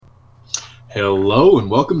Hello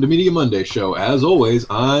and welcome to Media Monday Show. As always,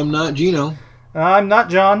 I'm not Gino. I'm not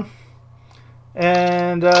John.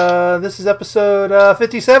 And this is episode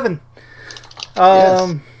 57.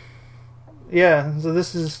 Yes. Yeah, so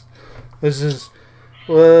this is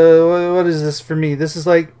what is this for me? This is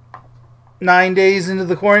like 9 days into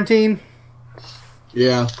the quarantine.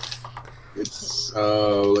 Yeah. It's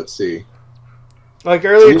let's see. Like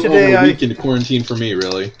earlier It's a today, over a week into quarantine for me,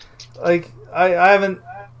 really. I haven't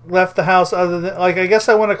left the house other than I guess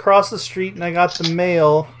I went across the street and I got the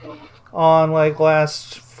mail on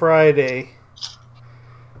last Friday.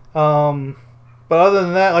 But other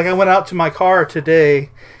than that, I went out to my car today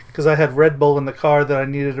because I had Red Bull in the car that I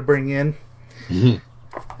needed to bring in. Mm-hmm.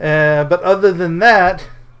 But other than that,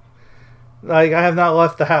 I have not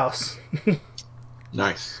left the house.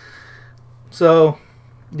 Nice. So,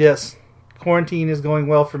 yes, quarantine is going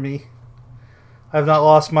well for me. I've not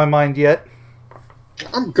lost my mind yet.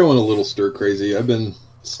 I'm going a little stir crazy. I've been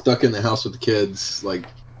stuck in the house with the kids.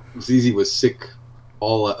 Zizi was sick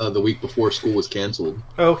all the week before school was canceled.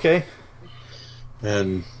 Okay.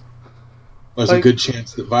 And there's a good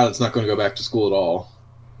chance that Violet's not going to go back to school at all.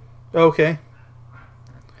 Okay.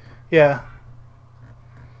 Yeah.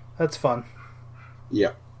 That's fun.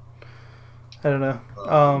 Yeah. I don't know.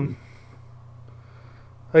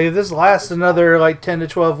 If this lasts another 10 to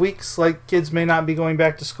 12 weeks, kids may not be going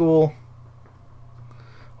back to school.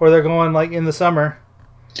 Or they're going in the summer.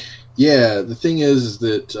 Yeah, the thing is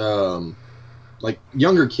that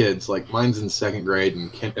younger kids, mine's in second grade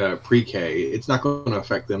and pre-K, it's not going to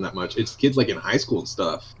affect them that much. It's kids in high school and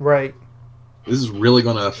stuff. Right. This is really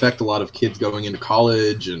going to affect a lot of kids going into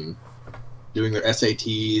college and doing their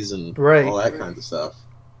SATs and all that kind of stuff.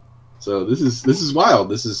 So this is wild.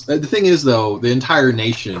 This is the thing is though, the entire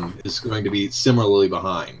nation is going to be similarly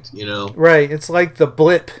behind. Right. It's like the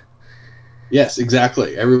blip. Yes,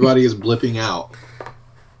 exactly. Everybody is blipping out.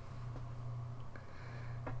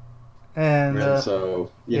 And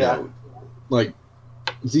so, you know,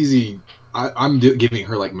 Zizi, I'm giving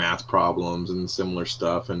her likemath problems and similar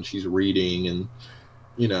stuff, and she's reading, and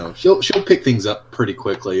she'll pick things up pretty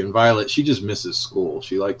quickly. And Violet, she just misses school.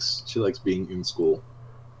 She likes being in school.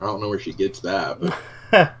 I don't know where she gets that,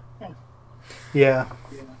 but yeah.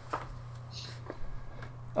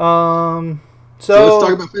 So let's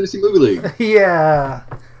talk about Fantasy Movie League. Yeah,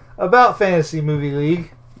 about Fantasy Movie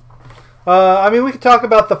League. We could talk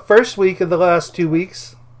about the first week of the last 2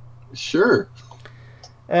 weeks. Sure.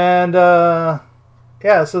 And so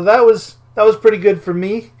that was pretty good for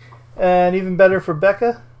me, and even better for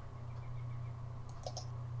Becca,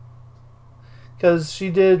 because she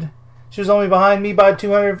was only behind me by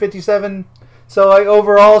 257. So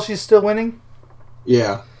overall, she's still winning.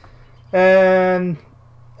 Yeah.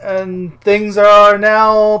 And things are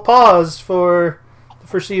now paused for the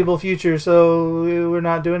foreseeable future, so we're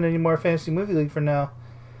not doing any more Fantasy Movie League for now.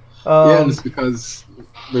 And it's because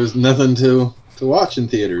there's nothing to watch in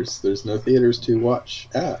theaters. There's no theaters to watch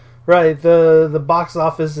at. Right. The box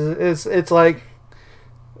office it's like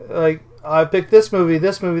I picked this movie,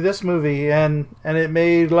 and it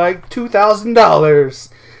made $2,000.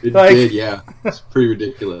 It did, yeah. It's pretty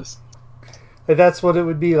ridiculous. That's what it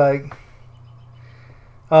would be like.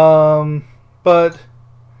 But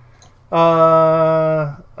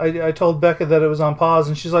I told Becca that it was on pause,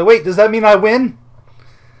 and she's like, "Wait, does that mean I win?"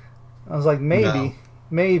 I was like, "Maybe."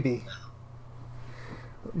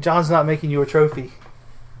 John's not making you a trophy.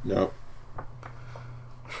 No.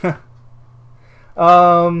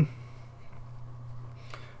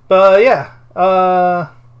 But yeah,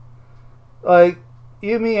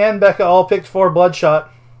 you, me, and Becca all picked 4 Bloodshot.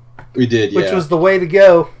 We did, yeah. Which was the way to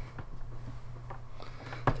go.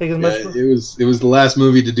 Take as much. It was the last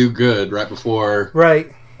movie to do good right before.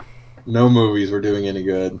 Right. No movies were doing any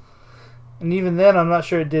good. And even then, I'm not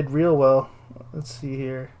sure it did real well. Let's see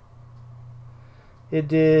here. It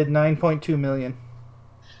did 9.2 million.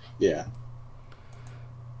 Yeah.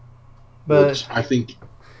 But which I think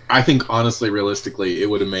honestly, realistically, it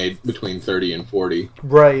would have made between 30 and 40.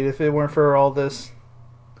 Right, if it weren't for all this.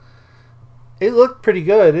 It looked pretty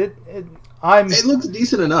good. It looks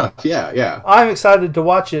decent enough. Yeah. I'm excited to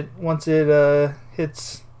watch it once it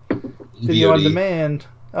hits video on demand,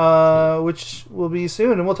 which will be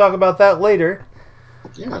soon, and we'll talk about that later.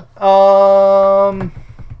 Yeah. I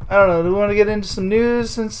don't know. Do we want to get into some news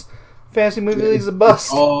since Fantasy Movie League's a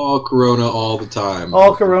bust? All Corona all the time.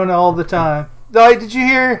 All Corona all the time. Did you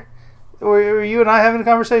hear? Were you and I having a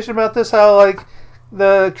conversation about this? How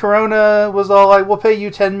the Corona was all we'll pay you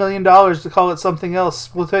 $10 million to call it something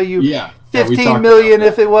else. We'll pay you $15 million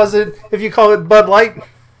if you call it Bud Light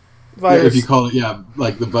virus. Yeah, if you call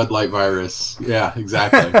it the Bud Light virus. Yeah,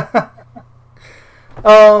 exactly.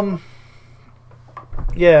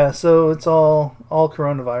 Yeah, so it's all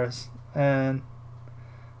coronavirus, and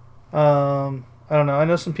I don't know. I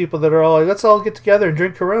know some people that are all like, let's all get together and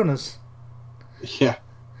drink Coronas. Yeah.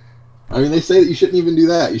 I mean, they say that you shouldn't even do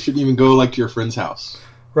that. You shouldn't even go, like, to your friend's house.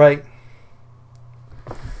 Right.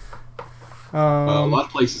 A lot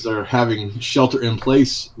of places are having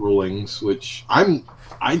shelter-in-place rulings, which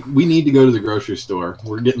we need to go to the grocery store.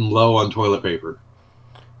 We're getting low on toilet paper.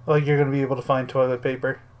 Like, you're going to be able to find toilet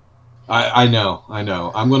paper. I know.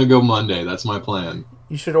 I'm going to go Monday. That's my plan.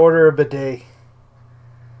 You should order a bidet.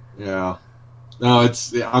 Yeah. No,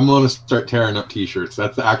 I'm going to start tearing up T-shirts.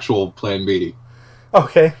 That's the actual plan B.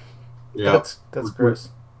 Okay. Yeah. That's gross.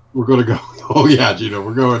 We're going to go. Oh yeah, Gino.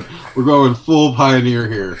 We're going full pioneer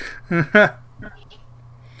here.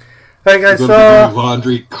 Like I saw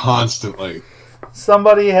laundry constantly.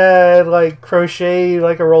 Somebody had like crocheted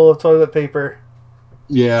like a roll of toilet paper.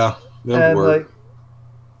 Yeah, that would work.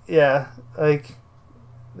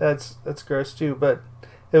 That's gross too. But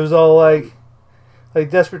it was all like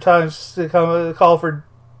desperate times to call for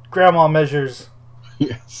grandma measures.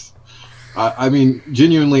 Yes. I mean,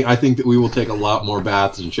 genuinely, I think that we will take a lot more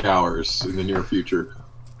baths and showers in the near future.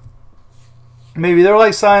 Maybe there were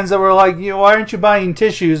like signs that were like, why aren't you buying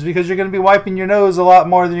tissues? Because you're going to be wiping your nose a lot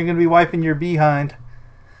more than you're going to be wiping your behind.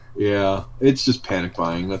 Yeah, it's just panic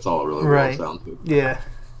buying. That's all it really boils down to. Yeah.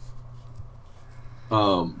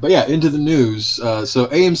 But yeah, into the news. So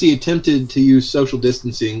AMC attempted to use social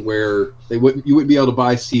distancing where you wouldn't be able to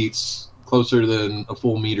buy seats closer than a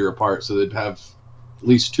full meter apart, so they'd have at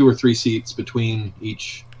least 2 or 3 seats between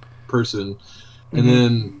each person. And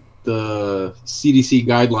then the CDC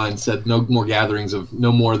guidelines said no more gatherings of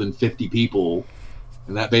no more than 50 people,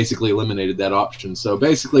 and that basically eliminated that option. So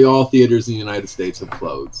basically all theaters in the United States have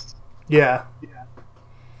closed. Yeah.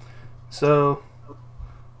 So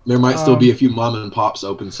there might still be a few mom and pops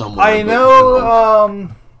open somewhere. I know,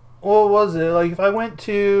 what was it? Like if I went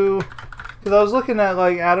to, because I was looking at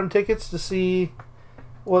like Atom tickets to see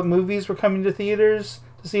what movies were coming to theaters,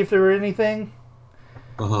 to see if there were anything.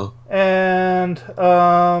 And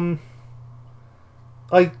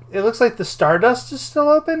like it looks like the Stardust is still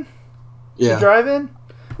open. Yeah. The drive-in,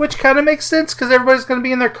 which kind of makes sense because everybody's going to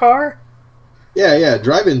be in their car. Yeah.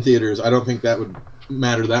 Drive-in theaters, I don't think that would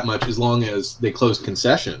matter that much as long as they closed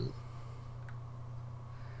concession.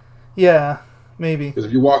 Yeah, maybe. Because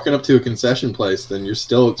if you're walking up to a concession place, then you're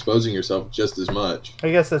still exposing yourself just as much.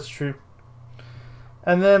 I guess that's true.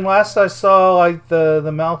 And then last I saw, like the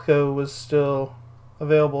Malco was still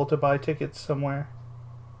available to buy tickets somewhere.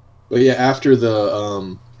 But yeah, after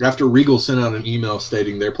Regal sent out an email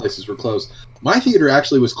stating their places were closed, my theater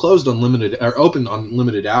actually was closed on open on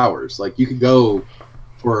limited hours. Like you could go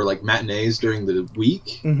for like matinees during the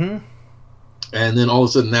week, and then all of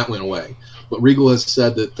a sudden that went away. But Regal has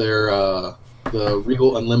said that the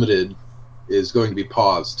Regal Unlimited is going to be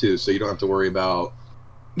paused too, so you don't have to worry about.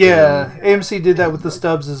 Yeah, AMC did that with the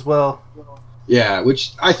stubs as well. Yeah,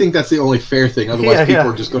 which I think that's the only fair thing. Otherwise, people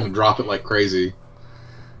are just going to drop it like crazy.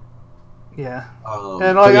 Yeah,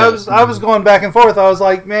 and like I was going back and forth. I was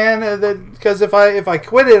like, man, because if I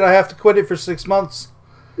quit it, I have to quit it for 6 months.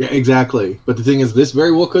 Yeah, exactly. But the thing is, this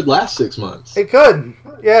very well could last 6 months. It could,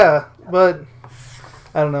 yeah, but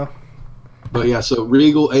I don't know. But yeah, so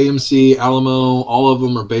Regal, AMC, Alamo, all of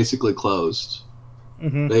them are basically closed.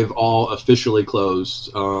 They've all officially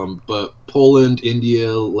closed. But Poland,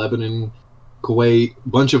 India, Lebanon, Kuwait, a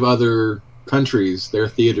bunch of other countries, their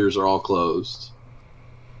theaters are all closed.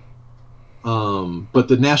 But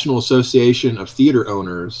the National Association of Theater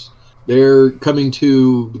Owners, they're coming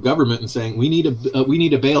to the government and saying we need a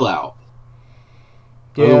bailout.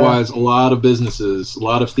 Yeah. Otherwise, a lot of businesses, a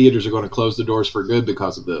lot of theaters are going to close their doors for good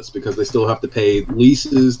because of this, because they still have to pay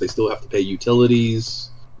leases, they still have to pay utilities.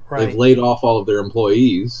 Right. They've laid off all of their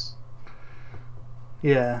employees.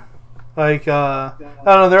 Yeah. Like, I don't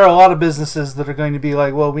know, there are a lot of businesses that are going to be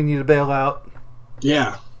like, well, we need a bailout.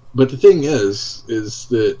 Yeah. But the thing is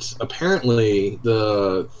that apparently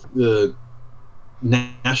the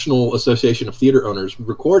National Association of Theater Owners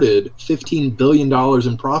recorded $15 billion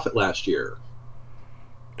in profit last year.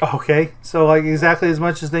 Okay. So, like, exactly as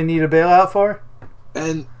much as they need a bailout for?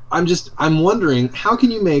 And I'm wondering, how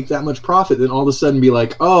can you make that much profit and all of a sudden be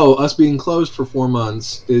like, oh, us being closed for 4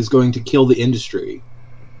 months is going to kill the industry?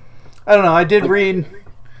 I don't know. I did read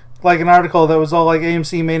like an article that was all like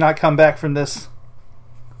AMC may not come back from this.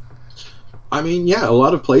 I mean, yeah, a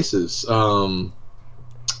lot of places, a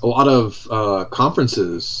lot of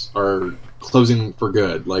conferences are closing for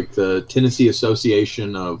good, like the Tennessee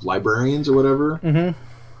Association of Librarians or whatever.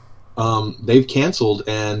 Mm-hmm. They've canceled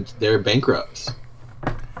and they're bankrupt.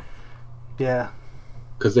 Yeah.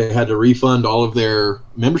 because they had to refund all of their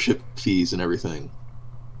membership fees and everything.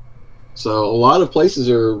 So a lot of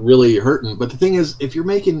places are really hurting. But the thing is, if you're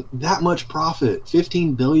making that much profit,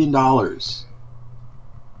 $15 billion,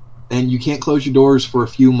 and you can't close your doors for a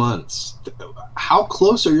few months, how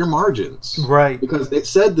close are your margins? Right. Because they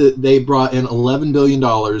said that they brought in $11 billion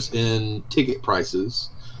in ticket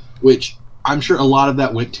prices, which I'm sure a lot of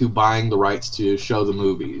that went to buying the rights to show the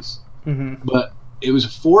movies. Mm-hmm. But it was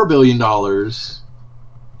 $4 billion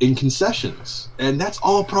in concessions, and that's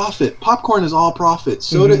all profit. Popcorn is all profit.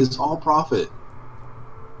 Soda is all profit.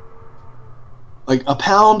 Like a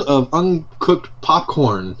pound of uncooked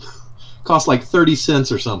popcorn costs like 30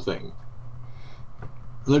 cents or something.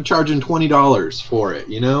 And they're charging $20 for it,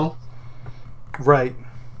 you know? Right.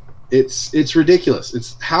 It's ridiculous.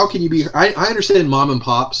 It's how can you be? I understand mom and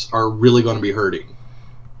pops are really going to be hurting.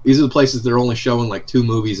 These are the places that are only showing like 2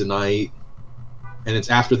 movies a night, and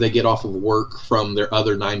it's after they get off of work from their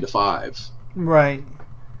other 9 to 5. Right.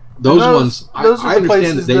 Those ones, those I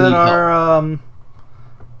understand that they need help.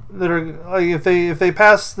 That are like if they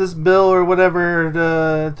pass this bill or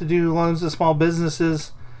whatever to do loans to small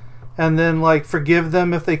businesses, and then like forgive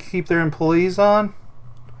them if they keep their employees on.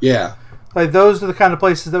 Yeah. Like those are the kind of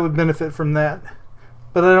places that would benefit from that.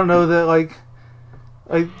 But I don't know that like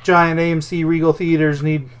giant AMC Regal theaters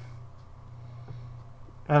need.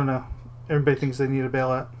 I don't know. Everybody thinks they need a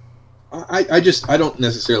bailout. I don't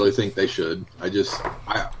necessarily think they should.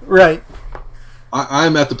 Right.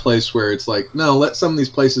 I'm at the place where it's like, no, let some of these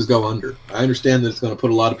places go under. I understand that it's going to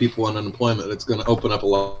put a lot of people on unemployment. It's going to open up a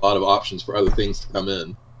lot of options for other things to come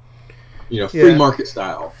in. You know, free market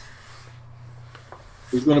style.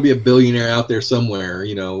 There's going to be a billionaire out there somewhere.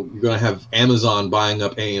 You know, you're going to have Amazon buying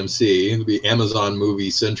up AMC. It'll be Amazon Movie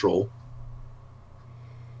Central.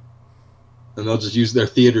 And they'll just use their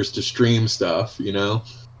theaters to stream stuff, you know?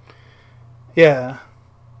 Yeah.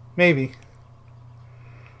 Maybe.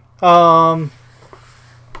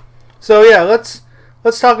 So yeah, let's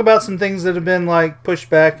talk about some things that have been like pushed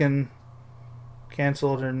back and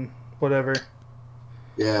canceled and whatever.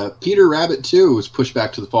 Yeah, Peter Rabbit 2 was pushed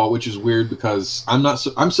back to the fall, which is weird because I'm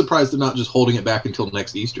surprised they're not just holding it back until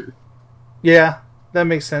next Easter. Yeah, that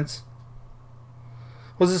makes sense.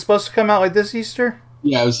 Was it supposed to come out like this Easter?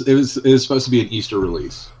 Yeah, it was supposed to be an Easter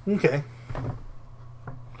release. Okay.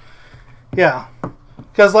 Yeah,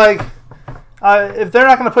 because like if they're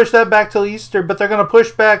not going to push that back till Easter, but they're going to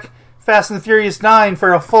push back Fast and the Furious 9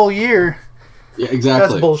 for a full year. Yeah, exactly.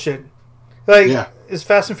 That's bullshit. Like, is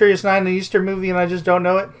Fast and Furious 9 an Easter movie and I just don't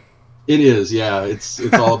know it? It is, yeah. It's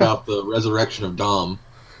all about the resurrection of Dom.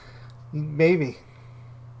 Maybe.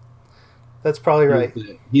 That's probably right.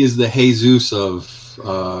 He is the Jesus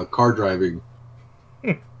of car driving.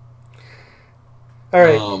 All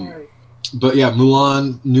right. But yeah,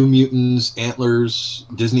 Mulan, New Mutants, Antlers,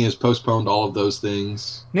 Disney has postponed all of those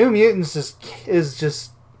things. New Mutants is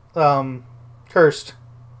just cursed.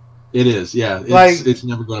 It is, yeah. It's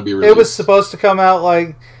never going to be released. It was supposed to come out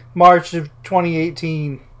like March of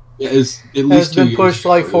 2018. Yeah, it's at least 2 years. It's been pushed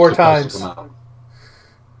like 4 times.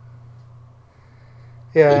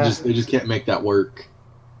 Yeah. They just can't make that work.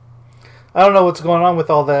 I don't know what's going on with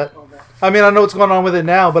all that. I mean, I know what's going on with it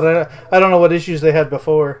now, but I don't know what issues they had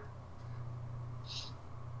before.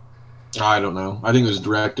 I don't know. I think it was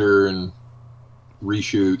director and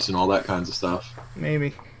reshoots and all that kinds of stuff.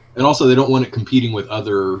 Maybe. And also, they don't want it competing with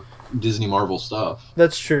other Disney Marvel stuff.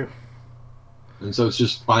 That's true. And so it's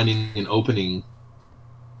just finding an opening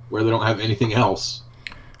where they don't have anything else.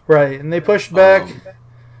 Right, and they pushed back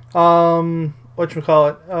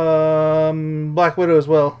whatchamacallit, Black Widow as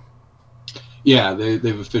well. Yeah,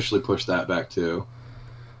 they've officially pushed that back too.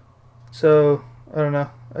 So, I don't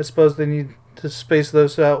know. I suppose they need to space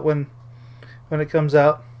those out when it comes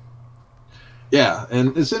out. Yeah,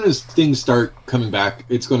 and as soon as things start coming back,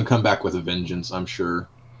 it's going to come back with a vengeance, I'm sure.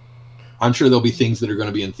 I'm sure there'll be things that are going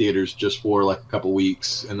to be in theaters just for like a couple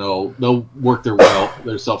weeks, and they'll work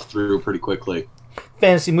themselves through pretty quickly.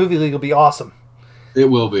 Fantasy Movie League will be awesome. It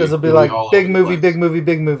will be. Because it'll be like big movie, big movie,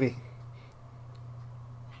 big movie.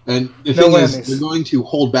 And the thing is, they're going to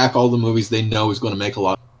hold back all the movies they know is going to make a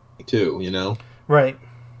lot of money too, you know? Right.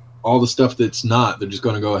 All the stuff that's not, they're just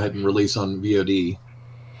going to go ahead and release on VOD.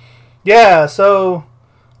 Yeah, so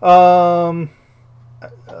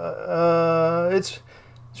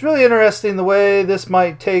it's really interesting the way this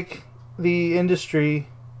might take the industry.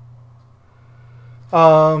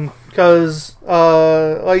 Because we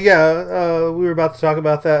were about to talk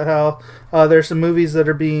about that, how there's some movies that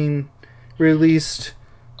are being released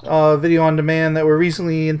video on demand that were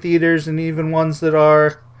recently in theaters, and even ones that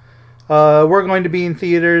were going to be in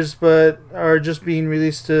theaters but are just being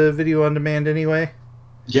released to video on demand anyway.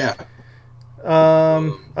 Yeah.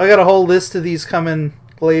 I got a whole list of these coming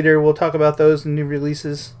later. We'll talk about those and new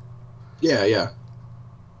releases. Yeah.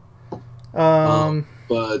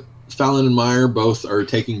 But Fallon and Meyer both are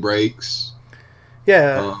taking breaks.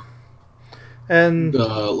 Yeah. And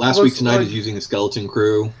Last Week Tonight is using a skeleton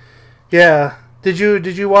crew. Yeah. Did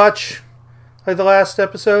you watch the last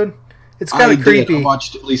episode? It's kind of creepy. I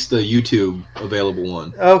watched at least the YouTube available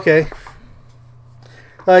one. Okay.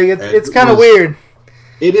 It's kind of weird.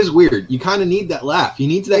 It is weird. You kind of need that laugh. You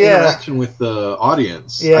need that interaction with the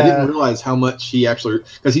audience. Yeah. I didn't realize how much he actually...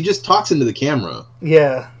 Because he just talks into the camera.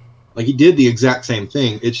 Yeah. Like, he did the exact same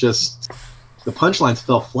thing. It's just... The punchlines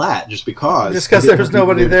fell flat just because... Just because there was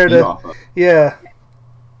nobody there to... Yeah.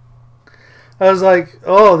 I was like,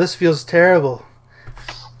 oh, this feels terrible.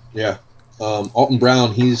 Yeah. Alton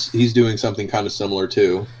Brown, he's doing something kind of similar,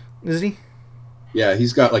 too. Is he? Yeah,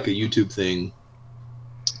 he's got, like, a YouTube thing.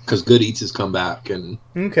 Because Good Eats has come back, and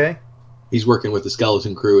okay, he's working with the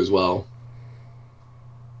skeleton crew as well.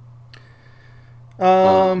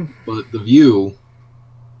 But The View,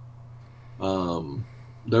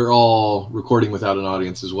 they're all recording without an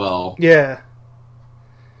audience as well. Yeah,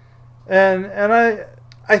 and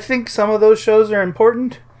I think some of those shows are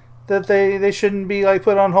important that they shouldn't be like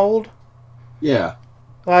put on hold. Yeah,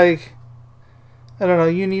 like I don't know,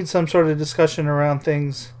 you need some sort of discussion around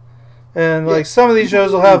things. And like some of these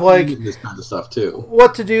shows will have like this kind of stuff too.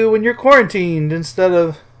 What to do when you're quarantined instead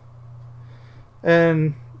of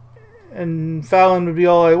and Fallon would be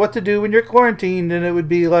all like what to do when you're quarantined, and it would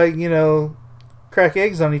be like, you know, crack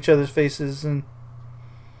eggs on each other's faces and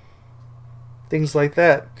things like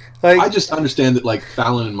that. Like I just understand that like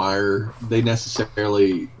Fallon and Meyer,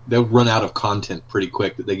 they'll run out of content pretty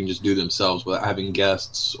quick that they can just do themselves without having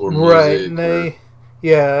guests or music. Right, and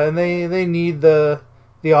they need the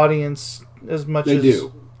audience as much as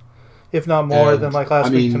do, if not more than like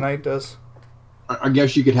Last Week Tonight does. I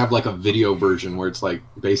guess you could have like a video version where it's like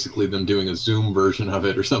basically them doing a Zoom version of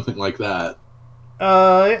it or something like that.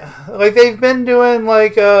 Like they've been doing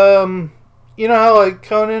like you know how like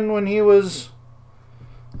Conan when he was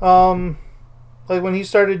like when he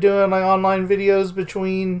started doing like online videos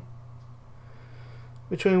between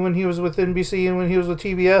when he was with NBC and when he was with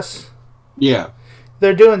TBS. Yeah.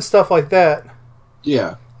 They're doing stuff like that.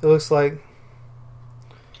 Yeah. It looks like.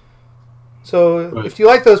 So if you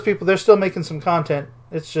like those people, they're still making some content.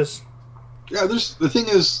 It's just... Yeah, the thing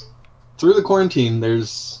is, through the quarantine,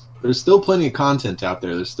 there's still plenty of content out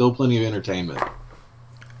there. There's still plenty of entertainment.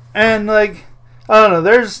 And, like, I don't know,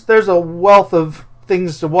 there's a wealth of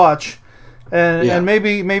things to watch. And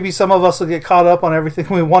maybe some of us will get caught up on everything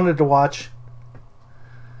we wanted to watch.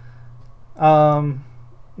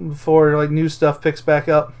 Before, like, new stuff picks back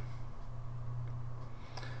up.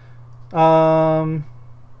 And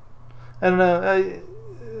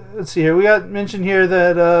let's see here. We got mentioned here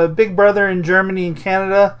that Big Brother in Germany and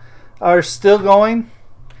Canada are still going.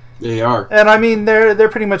 They are, and I mean they're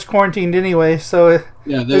pretty much quarantined anyway, so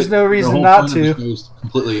there's no reason not to.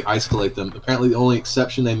 Completely isolate them. Apparently, the only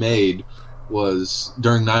exception they made was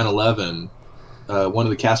during 9/11. One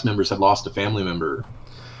of the cast members had lost a family member.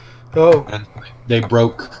 Oh, and they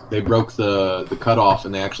broke the cutoff,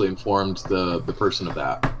 and they actually informed the person of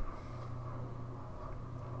that.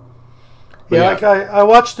 Yeah, like I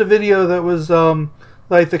watched a video that was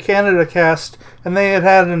like the Canada cast, and they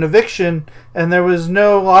had an eviction, and there was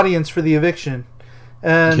no audience for the eviction.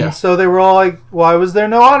 And so they were all like, why was there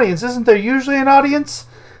no audience? Isn't there usually an audience?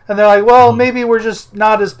 And they're like, well, maybe we're just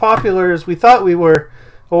not as popular as we thought we were.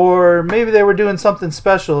 Or maybe they were doing something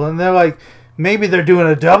special. And they're like, maybe they're doing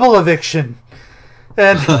a double eviction.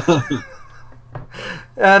 And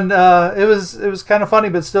and it was kind of funny,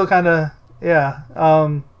 but still kind of, I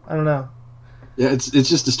don't know. Yeah, it's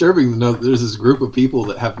just disturbing to know that there's this group of people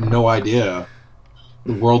that have no idea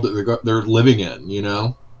the world that they're living in, you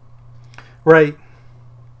know? Right.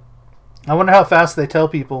 I wonder how fast they tell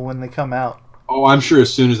people when they come out. Oh, I'm sure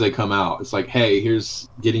as soon as they come out, it's like, hey, here's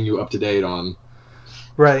getting you up to date on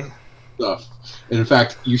stuff. And in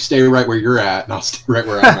fact, you stay right where you're at, and I'll stay right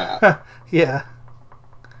where I'm at. Yeah.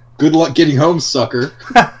 Good luck getting home, sucker.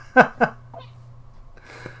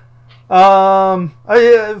 For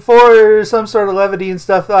some sort of levity and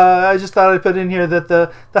stuff, I just thought I'd put in here that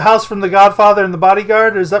the house from The Godfather and The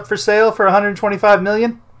Bodyguard is up for sale for $125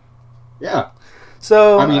 million. Yeah.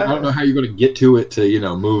 So I mean, I don't know how you're going to get to it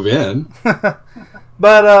to move in.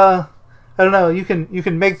 But I don't know. You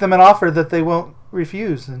can make them an offer that they won't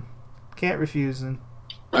refuse and can't refuse. And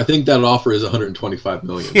I think that offer is $125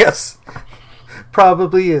 million. Yes,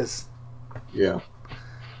 probably is. Yeah.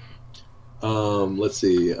 Let's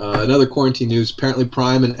see. Another quarantine news. Apparently,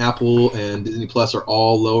 Prime and Apple and Disney Plus are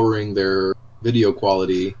all lowering their video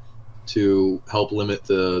quality to help limit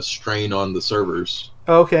the strain on the servers.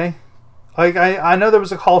 Okay. Like I know there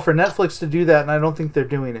was a call for Netflix to do that, and I don't think they're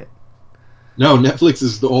doing it. No, Netflix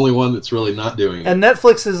is the only one that's really not doing it. And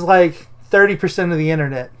Netflix is like 30% of the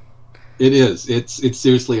internet. It is. It's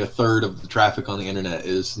seriously a third of the traffic on the internet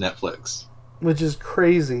is Netflix. Which is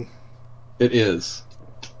crazy. It is.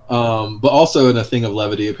 But also in a thing of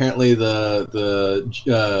levity, apparently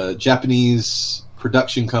the Japanese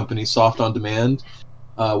production company Soft On Demand,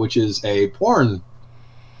 which is a porn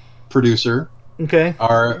producer, okay,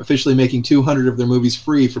 are officially making 200 of their movies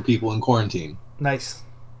free for people in quarantine. Nice.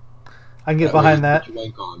 I can get behind that. Put your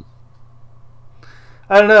wank on.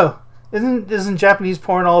 I don't know. Isn't Japanese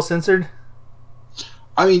porn all censored?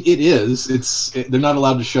 I mean, it is. They're not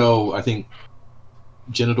allowed to show, I think,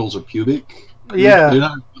 genitals or pubic. Yeah. They're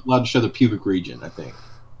not allowed to show the pubic region, I think.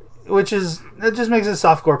 That just makes it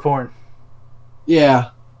softcore porn.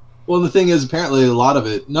 Yeah. Well, the thing is, apparently a lot of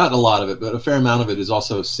it, not a lot of it, but a fair amount of it is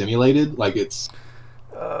also simulated. Like it's...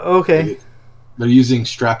 okay. Like they're using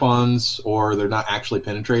strap-ons or they're not actually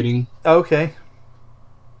penetrating. Okay.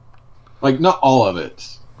 Like, not all of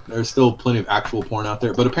it. There's still plenty of actual porn out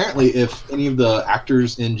there. But apparently, if any of the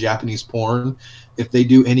actors in Japanese porn, if they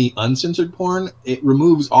do any uncensored porn, it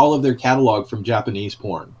removes all of their catalog from Japanese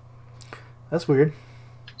porn. That's weird.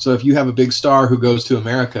 So if you have a big star who goes to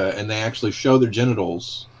America and they actually show their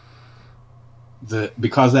genitals,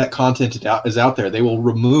 because that content is out there, they will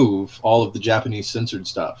remove all of the Japanese censored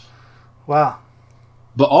stuff. Wow.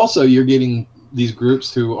 But also, you're getting these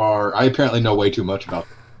groups who are... I apparently know way too much about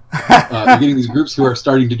them. You're getting these groups who are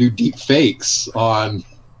starting to do deep fakes on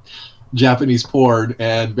Japanese porn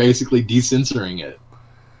and basically decensoring it.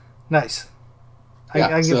 Nice. I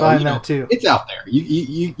can get behind that too. It's out there.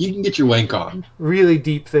 You can get your wank on. Really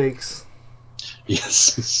deep fakes. Yes,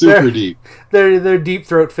 super deep. They're deep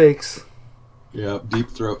throat fakes. Yep, deep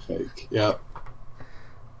throat fake. Yep.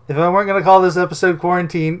 If I weren't going to call this episode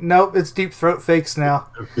Quarantine, nope, it's deep throat fakes now.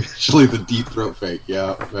 Officially the deep throat fake.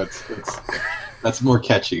 Yeah, that's more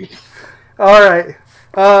catchy. All right.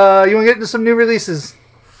 You want to get into some new releases?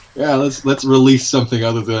 Yeah, let's release something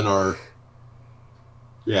other than our...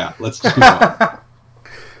 Yeah, let's just move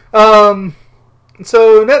on.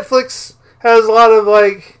 So Netflix has a lot of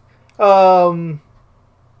like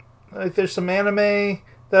there's some anime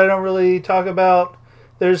that I don't really talk about.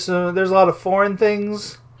 There's a lot of foreign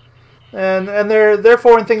things, and their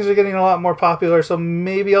foreign things are getting a lot more popular. So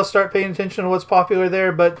maybe I'll start paying attention to what's popular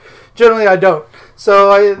there, but generally I don't.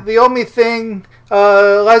 So the only thing,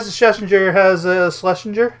 Liza Schlesinger has a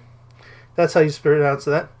Schlesinger. That's how you pronounce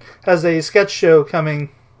that. Has a sketch show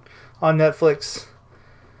coming on Netflix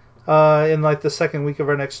in like the second week of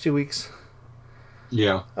our next 2 weeks.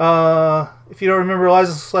 Yeah. If you don't remember,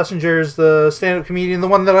 Liza Schlesinger is the stand-up comedian, the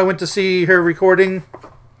one that I went to see her recording.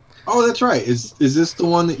 Oh, that's right. Is this the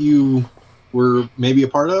one that you were maybe a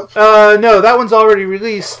part of? No, that one's already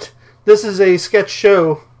released. This is a sketch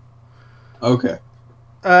show. Okay.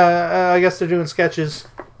 I guess they're doing sketches.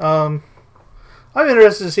 I'm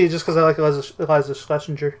interested to see it just because I like Liza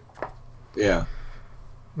Schlesinger. Yeah.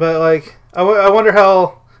 But like, I wonder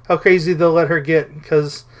how crazy they'll let her get,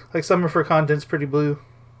 because like some of her content's pretty blue.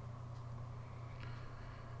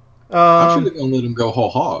 I'm sure they're gonna let him go whole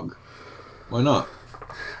hog. Why not?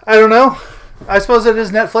 I don't know. I suppose it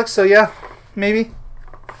is Netflix, so yeah, maybe.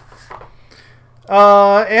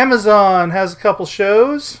 Amazon has a couple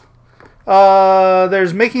shows.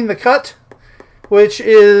 There's Making the Cut, which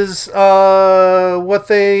is what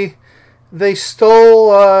they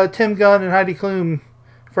stole Tim Gunn and Heidi Klum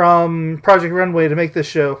from Project Runway to make this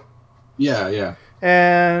show. Yeah.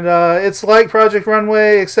 And it's like Project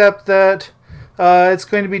Runway, except that it's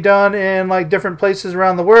going to be done in like different places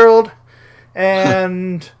around the world,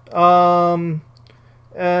 and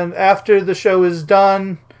after the show is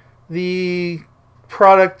done, the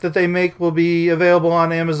product that they make will be available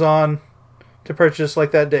on Amazon to purchase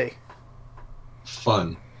like that day.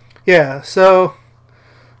 Fun. Yeah. So,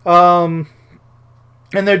 and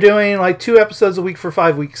they're doing like 2 episodes a week for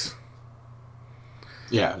 5 weeks.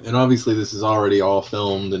 Yeah, and obviously this is already all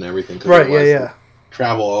filmed and everything. Right, yeah.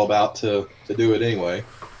 Travel all about to do it anyway.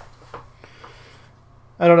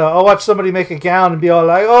 I don't know. I'll watch somebody make a gown and be all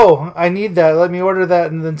like, oh, I need that. Let me order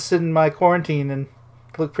that and then sit in my quarantine and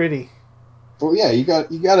look pretty. Well, yeah, you got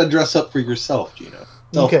to dress up for yourself, Gino.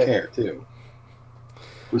 Self-care, too.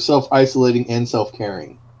 We're self-isolating and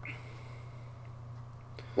self-caring.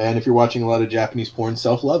 And if you're watching a lot of Japanese porn,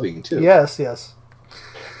 self-loving, too. Yes. They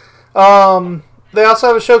also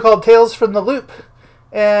have a show called Tales from the Loop,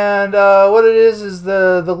 And what it is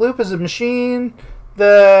the loop is a machine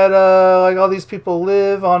that like all these people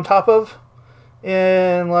live on top of,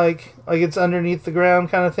 and like it's underneath the ground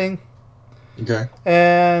kind of thing. Okay.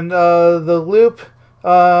 And the loop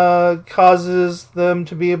causes them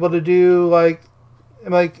to be able to do like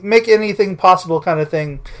make anything possible kind of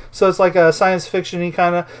thing. So it's like a science fiction-y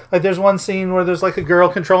kind of, like there's one scene where there's like a girl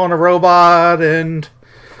controlling a robot, and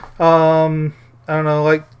I don't know,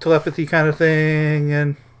 like telepathy kind of thing,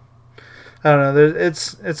 and I don't know.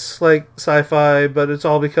 It's like sci-fi, but it's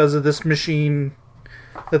all because of this machine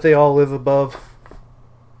that they all live above.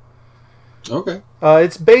 Okay.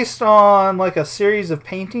 It's based on like a series of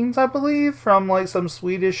paintings, I believe, from like some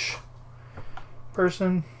Swedish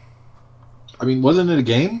person. I mean, wasn't it a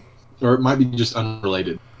game, or it might be just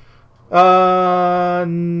unrelated?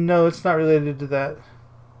 No, it's not related to that.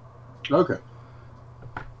 Okay.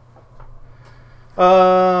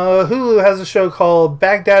 Hulu has a show called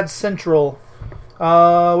Baghdad Central,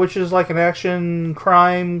 which is like an action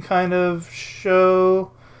crime kind of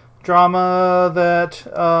show, drama that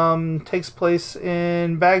takes place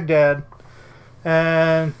in Baghdad.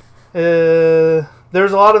 And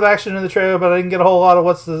there's a lot of action in the trailer, but I didn't get a whole lot of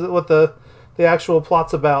what the actual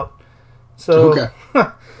plot's about. So okay.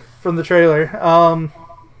 From the trailer.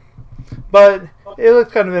 But it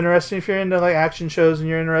looked kind of interesting. If you're into like action shows and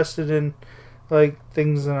you're interested in like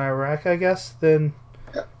things in Iraq, I guess, then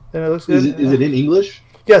it looks good. Is it in English?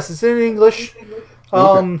 Yes, it's in English.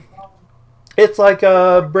 Okay. It's like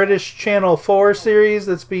a British Channel 4 series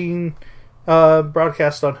that's being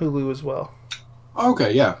broadcast on Hulu as well.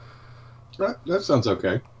 Okay, yeah. That sounds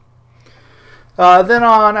okay. Then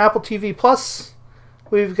on Apple TV Plus,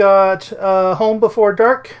 we've got Home Before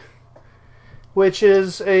Dark, which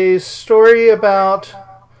is a story about...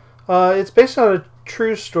 it's based on a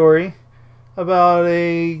true story about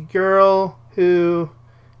a girl who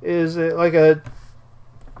is like a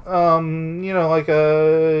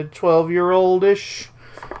 12-year-old-ish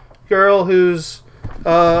girl who's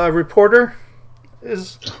a reporter.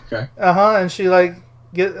 Is okay. And she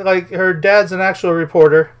her dad's an actual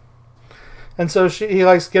reporter, and so he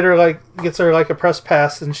gets her a press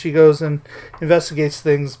pass, and she goes and investigates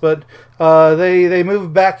things. But they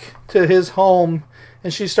move back to his home,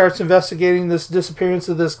 and she starts investigating this disappearance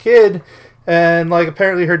of this kid, and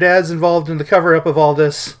apparently her dad's involved in the cover up of all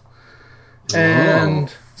this.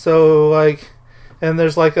 And so and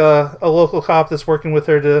there's a local cop that's working with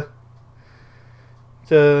her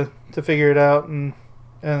to figure it out, and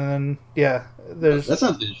then that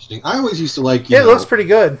sounds interesting. I always used to it looks pretty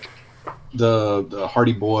good. The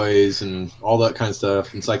Hardy Boys and all that kind of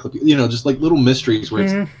stuff, encyclopedia, just like little mysteries where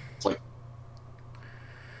it's like,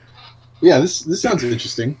 yeah, this sounds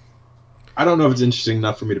interesting. I don't know if it's interesting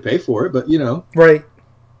enough for me to pay for it, but right.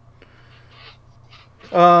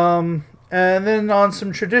 And then on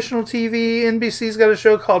some traditional TV, NBC's got a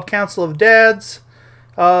show called Council of Dads,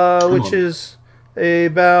 which is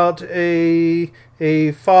about a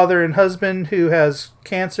father and husband who has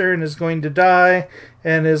cancer and is going to die,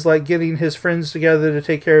 and is getting his friends together to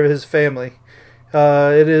take care of his family.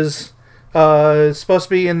 It is it's supposed to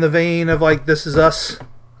be in the vein of This Is Us.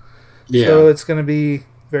 Yeah. So it's going to be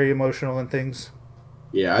very emotional and things.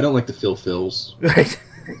 Yeah, I don't like the Phils. Right.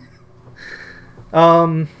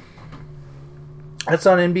 That's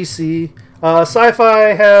on NBC.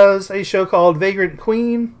 Sci-Fi has a show called Vagrant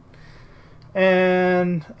Queen,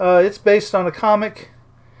 and it's based on a comic,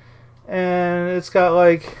 and it's got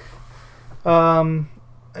I'm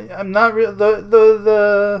not real.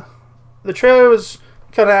 The trailer was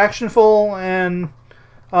kind of actionful and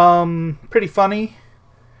pretty funny.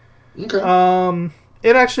 Okay.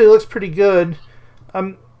 It actually looks pretty good.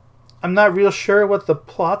 I'm not real sure what the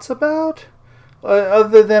plot's about.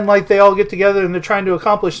 Other than they all get together and they're trying to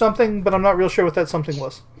accomplish something, but I'm not real sure what that something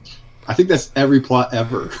was. I think that's every plot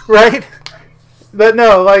ever. Right? But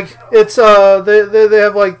no, it's they have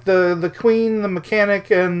the queen, the mechanic,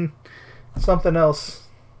 and something else.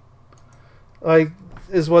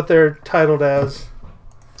 Is what they're titled as.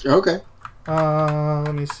 Okay.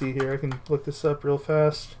 Let me see here. I can look this up real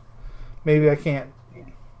fast. Maybe I can't.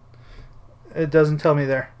 It doesn't tell me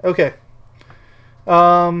there. Okay.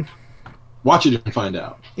 Watch it and find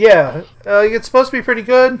out. Yeah, it's supposed to be pretty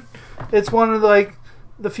good. It's one of the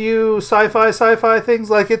few sci-fi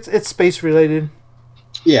things. It's space related.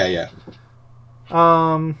 Yeah.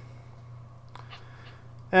 And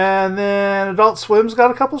then Adult Swim's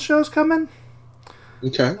got a couple shows coming.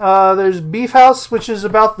 Okay. There's Beef House, which is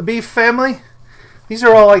about the Beef family. These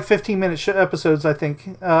are all 15-minute episodes, I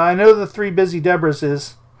think. I know the Three Busy Debras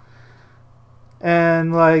is.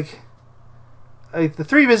 And the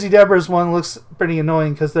Three Busy Debras one looks pretty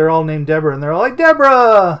annoying because they're all named Deborah and they're all like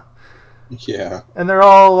Deborah. Yeah. And they're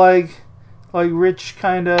all like rich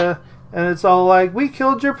kind of, and it's all like, we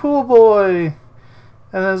killed your pool boy.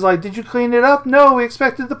 And then it's like, did you clean it up? No, we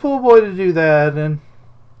expected the pool boy to do that. And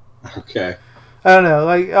okay, I don't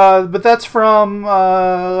know, but that's from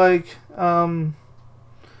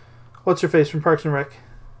what's her face from Parks and Rec?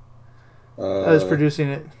 Is producing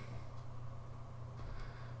it.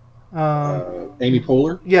 Amy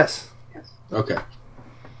Poehler? Yes. Okay.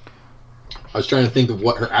 I was trying to think of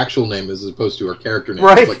what her actual name is as opposed to her character name.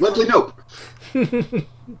 Right. Like Leslie Knope.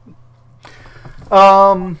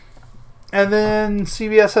 And then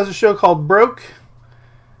CBS has a show called Broke,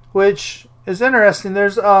 which is interesting.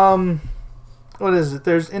 There's what is it?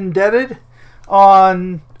 There's Indebted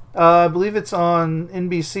on I believe it's on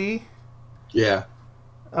NBC. Yeah.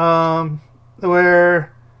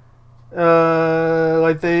 Where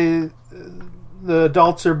like the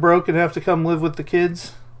adults are broke and have to come live with the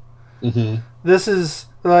kids. Mm-hmm. This is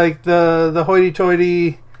like the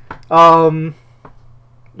hoity-toity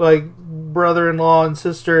like brother-in-law and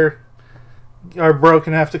sister are broke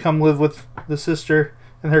and have to come live with the sister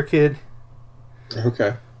and her kid.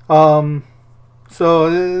 Okay. So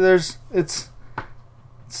it's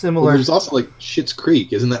similar. Well, there's also like Schitt's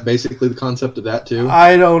Creek. Isn't that basically the concept of that too?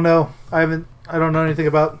 I don't know. I don't know anything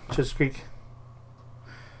about Schitt's Creek,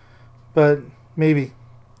 but maybe.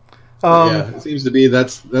 Yeah, it seems to be that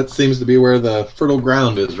seems to be where the fertile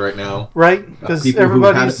ground is right now. Right, because people who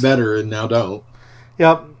had it better and now don't.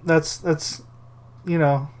 Yep, that's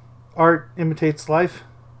art imitates life.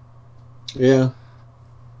 Yeah.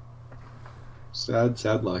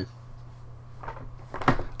 Sad life.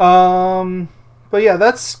 But yeah,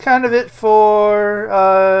 that's kind of it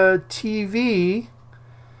for TV.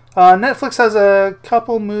 Netflix has a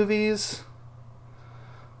couple movies.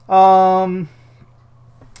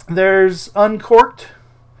 There's Uncorked,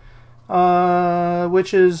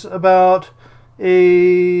 which is about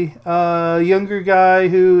a younger guy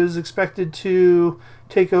who is expected to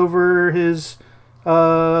take over his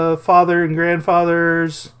father and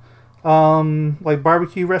grandfather's like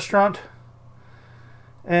barbecue restaurant,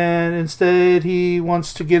 and instead he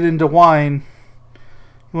wants to get into wine.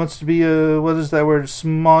 He wants to be a, what is that word?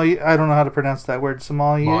 Sommelier. I don't know how to pronounce that word.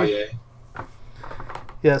 Sommelier.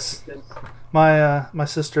 Yes. My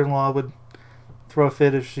sister-in-law would throw a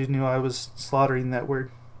fit if she knew I was slaughtering that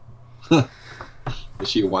word. Is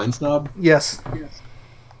she a wine snob? Yes.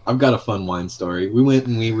 I've got a fun wine story. We went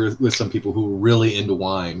and we were with some people who were really into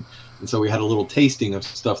wine, and so we had a little tasting of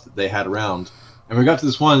stuff that they had around. And we got to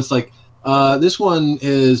this one. It's like, this one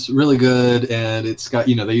is really good, and it's got,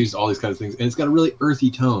 they used all these kinds of things, and it's got a really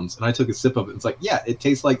earthy tones. And I took a sip of it, and it's like, yeah, it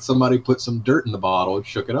tastes like somebody put some dirt in the bottle and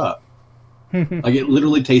shook it up. Like, it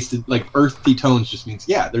literally tasted like earthy tones. Just means,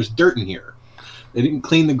 yeah, there's dirt in here. They didn't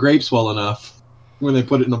clean the grapes well enough when they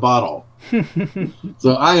put it in a bottle.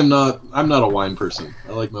 So I'm not a wine person.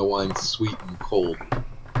 I like my wine sweet and cold.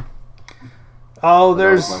 Oh,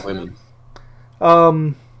 there's an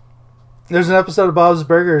episode of Bob's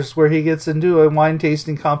Burgers where he gets into a wine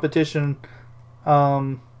tasting competition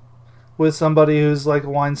with somebody who's like a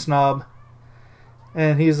wine snob,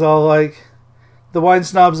 and he's all like, the wine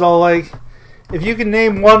snob's all like, if you can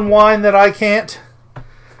name one wine that I can't,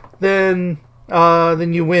 then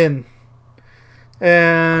you win.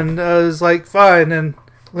 And it's like, fine. And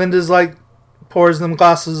Linda's like, pours them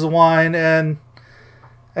glasses of wine, and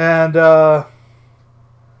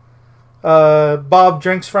Bob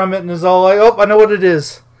drinks from it and is all like, oh, I know what it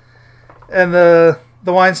is. And the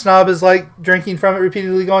wine snob is like drinking from it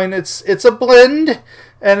repeatedly, going, it's a blend,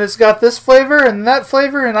 and it's got this flavor and that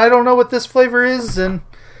flavor, and I don't know what this flavor is. And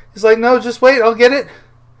he's like, no, just wait, I'll get it.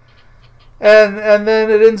 And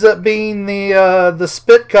then it ends up being the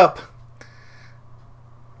Spit Cup.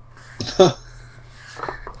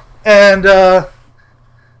 And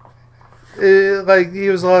like he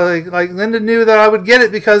was like Linda knew that I would get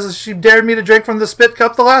it because she dared me to drink from the Spit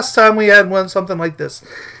Cup the last time we had one, something like this.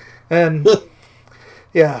 And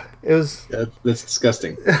yeah, it was. Yeah, that's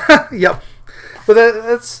disgusting. Yep, but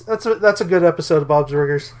that's a good episode of Bob's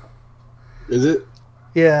Burgers. Is it?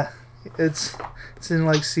 Yeah, it's in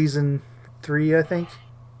like season 3, I think.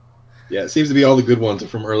 Yeah, it seems to be all the good ones are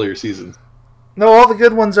from earlier seasons. No, all the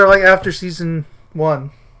good ones are like after season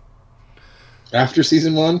 1. After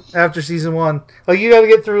season 1? After season 1. Like, you gotta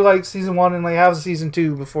get through like season 1 and like half of season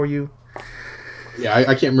 2 before you. Yeah,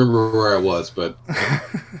 I can't remember where I was, but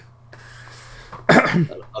I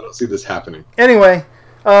don't see this happening. Anyway,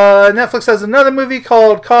 Netflix has another movie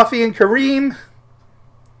called Coffee and Kareem.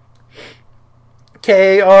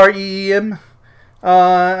 Kareem.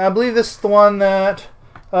 I believe this is the one that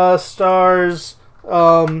stars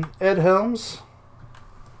Ed Helms.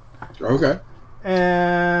 Okay.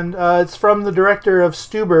 And it's from the director of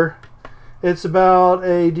Stuber. It's about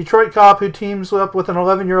a Detroit cop who teams up with an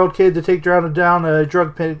 11-year-old kid to take down a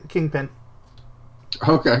drug kingpin.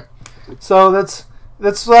 Okay. So that's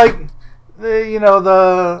like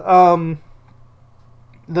those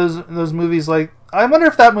movies. Like, I wonder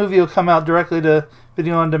if that movie will come out directly to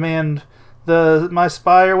video on demand. The My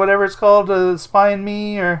Spy or whatever it's called, Spy and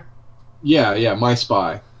Me, or yeah, My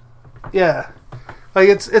Spy. Yeah, like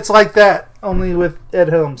it's like that, only with Ed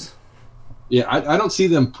Helms. Yeah, I don't see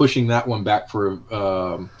them pushing that one back for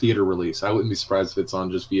theater release. I wouldn't be surprised if it's on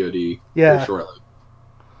just VOD shortly.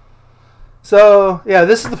 So, yeah,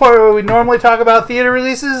 this is the part where we normally talk about theater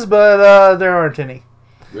releases, but there aren't any.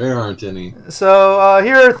 There aren't any. So,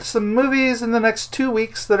 here are some movies in the next 2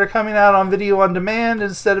 weeks that are coming out on video on demand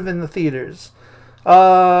instead of in the theaters. We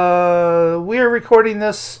are recording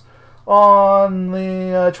this on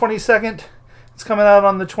the 22nd. It's coming out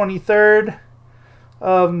on the 23rd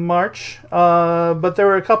of March. But there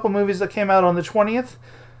were a couple movies that came out on the 20th.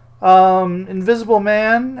 Invisible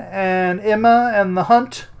Man and Emma and The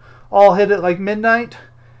Hunt all hit at like midnight.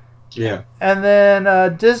 Yeah. And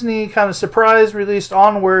then Disney kind of surprise released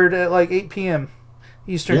Onward at like 8 p.m.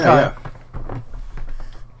 Eastern time.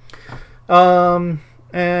 Yeah.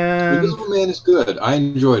 And Invisible Man is good. I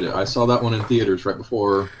enjoyed it. I saw that one in theaters right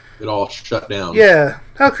before it all shut down. Yeah.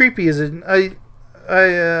 How creepy is it? Do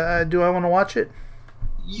I want to watch it?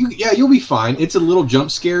 You'll be fine. It's a little jump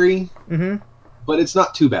scary, but it's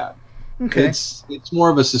not too bad. Okay. It's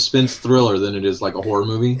more of a suspense thriller than it is like a horror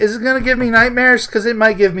movie. Is it gonna give me nightmares? Because it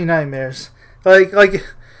might give me nightmares. Like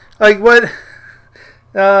what?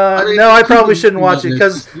 No, I probably shouldn't watch it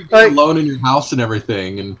because you're alone in your house and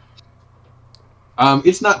everything, and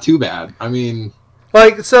it's not too bad. I mean,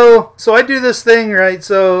 so I do this thing, right?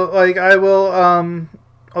 So I will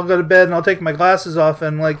I'll go to bed and I'll take my glasses off,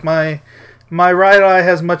 and like my right eye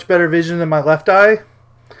has much better vision than my left eye.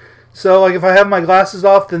 So, if I have my glasses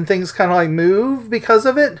off, then things kind of, move because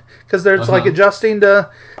of it. Because there's, adjusting to...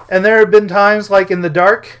 And there have been times, in the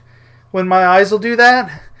dark, when my eyes will do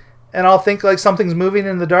that. And I'll think, something's moving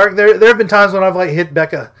in the dark. There have been times when I've, hit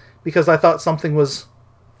Becca. Because I thought something was...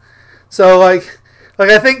 So, I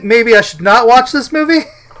think maybe I should not watch this movie.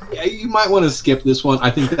 Yeah, you might want to skip this one. I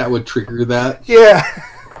think that would trigger that. Yeah.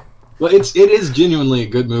 Well, it is genuinely a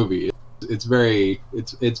good movie. It's very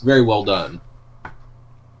well done.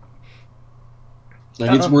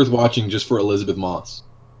 It's worth watching just for Elizabeth Moss.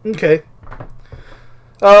 Okay.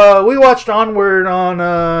 We watched Onward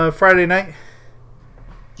on Friday night.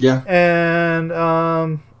 Yeah.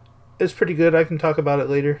 And it's pretty good. I can talk about it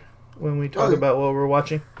later when we talk about what we're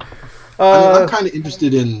watching. I'm kind of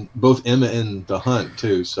interested in both Emma and The Hunt,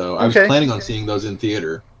 too, so I was planning on seeing those in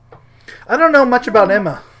theater. I don't know much about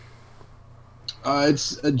Emma.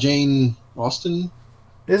 It's Jane Austen.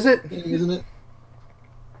 Is it? Isn't it?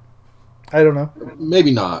 I don't know. Maybe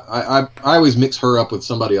not. I always mix her up with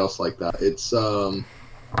somebody else like that. It's I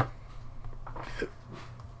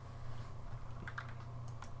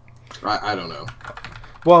don't know.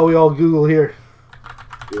 While we all Google here.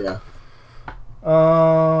 Yeah.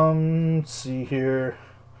 Let's see here.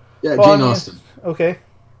 Yeah, Jane Austen. Okay.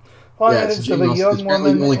 It's Jane Austen. It's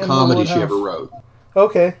apparently the only comedy she ever wrote.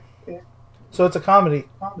 Okay. So it's a comedy.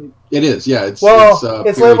 It is, yeah. It's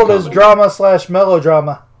labeled as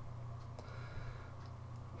drama/melodrama.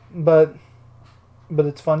 But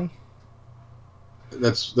it's funny.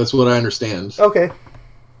 That's what I understand. Okay.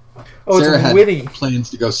 Oh, Sarah it's had witty. plans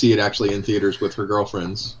to go see it actually in theaters with her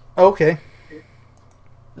girlfriends. Okay.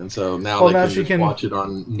 And so now they can watch it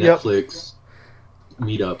on Netflix,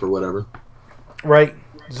 Meetup, or whatever. Right.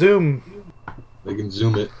 Zoom. They can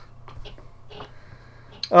Zoom it.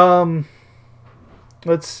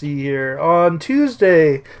 Let's see here. On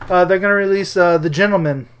Tuesday, they're going to release The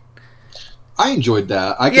Gentleman. I enjoyed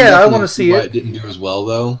that. I want to see why it. It didn't do as well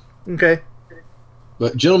though. Okay.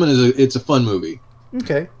 But Gentleman it's a fun movie.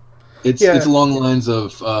 Okay. It's along the lines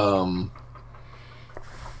of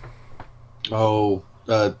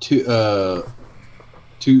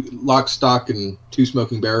two Lock, Stock, and Two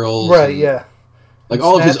Smoking Barrels. Right. Yeah.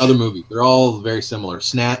 All of his other movies, they're all very similar.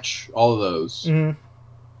 Snatch, all of those. Mm-hmm.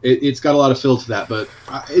 It's got a lot of feel to that, but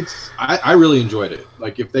I really enjoyed it.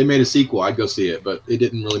 If they made a sequel, I'd go see it, but it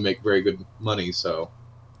didn't really make very good money, so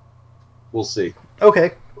we'll see.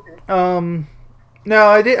 Okay. Now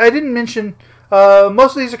I didn't mention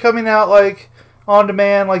most of these are coming out on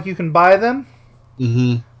demand, you can buy them.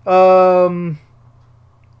 Mm-hmm.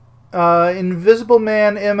 Invisible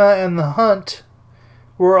Man, Emma, and The Hunt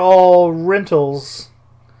were all rentals,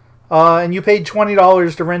 and you paid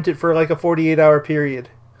 $20 to rent it for like a 48-hour period.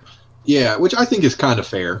 Yeah, which I think is kind of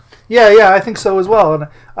fair. Yeah, I think so as well, and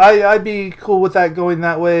I'd be cool with that going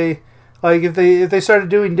that way. Like if they started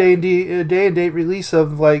doing day and date release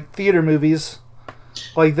of like theater movies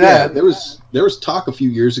like that. Yeah, there was talk a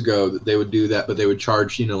few years ago that they would do that, but they would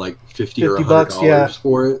charge like $50 or $100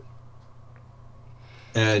 for it.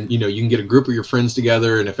 And you can get a group of your friends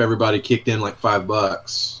together, and if everybody kicked in like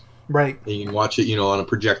 $5, right, and you can watch it on a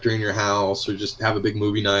projector in your house, or just have a big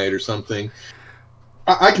movie night or something.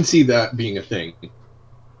 I can see that being a thing.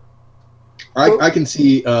 I can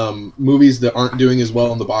see movies that aren't doing as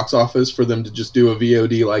well in the box office for them to just do a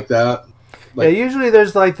VOD like that. Like, yeah, usually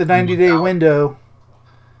there's like the 90-day window,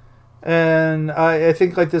 and I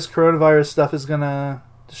think like this coronavirus stuff is gonna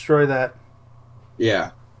destroy that.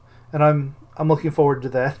 Yeah, and I'm looking forward to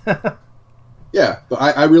that. Yeah, but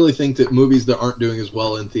I really think that movies that aren't doing as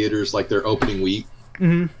well in theaters, like their opening week,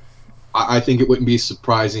 mm-hmm. I think it wouldn't be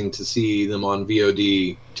surprising to see them on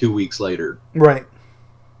VOD 2 weeks later. Right.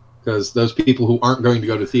 Because those people who aren't going to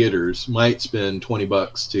go to theaters might spend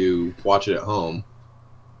 $20 to watch it at home.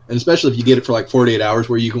 And especially if you get it for like 48 hours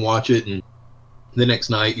where you can watch it and the next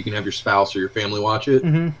night you can have your spouse or your family watch it.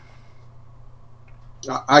 Mm-hmm.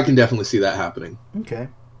 I can definitely see that happening. Okay.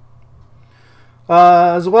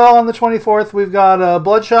 As well, on the 24th, we've got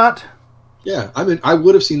Bloodshot. Yeah, I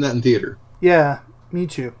would have seen that in theater. Yeah, me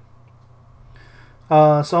too.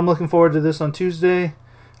 So I'm looking forward to this on Tuesday.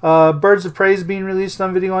 Birds of Prey is being released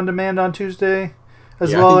on video on demand on Tuesday,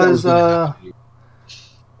 as well as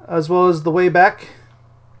The Way Back.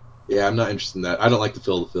 Yeah, I'm not interested in that. I don't like to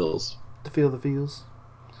feel the feels. To feel the feels.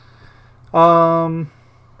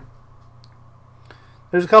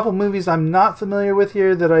 There's a couple movies I'm not familiar with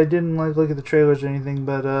here that I didn't look at the trailers or anything,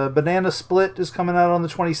 but Banana Split is coming out on the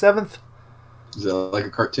 27th. Is that like a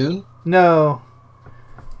cartoon? No.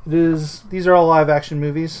 It is. These are all live action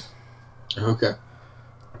movies. Okay.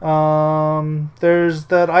 There's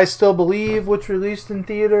that I Still Believe, which released in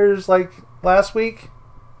theaters like last week.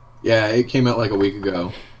 Yeah, it came out like a week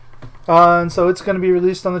ago. And so it's going to be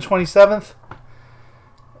released on the 27th.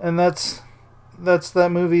 And that's that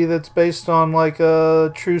movie that's based on like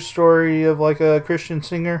a true story of like a Christian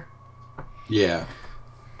singer. Yeah.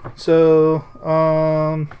 So,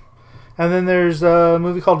 and then there's a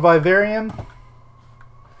movie called Vivarium.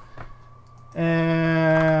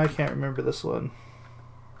 And I can't remember this one.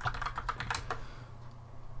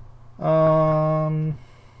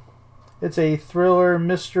 It's a thriller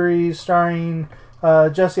mystery starring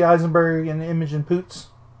Jesse Eisenberg and Imogen Poots.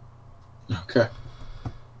 Okay.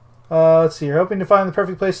 Let's see. You're hoping to find the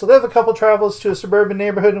perfect place to live. A couple travels to a suburban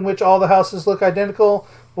neighborhood in which all the houses look identical.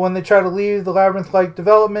 But when they try to leave the labyrinth-like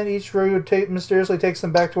development, each road mysteriously takes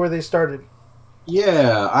them back to where they started.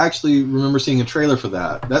 Yeah, I actually remember seeing a trailer for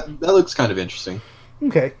that. That looks kind of interesting.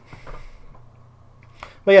 Okay.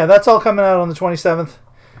 But yeah, that's all coming out on the 27th.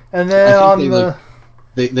 And then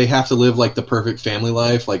they have to live like the perfect family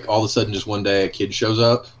life. Like all of a sudden, just one day a kid shows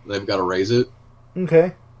up. They've got to raise it.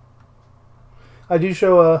 Okay. I do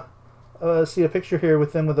show see a picture here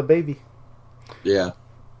with them with a baby. Yeah.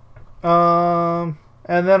 And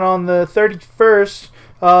then on the 31st,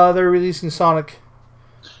 they're releasing Sonic.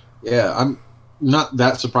 Yeah, I'm not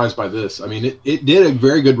that surprised by this. I mean, it did a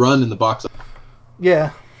very good run in the box office.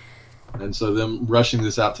 Yeah. And so them rushing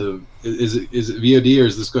this out to is it VOD or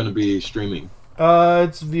is this going to be streaming?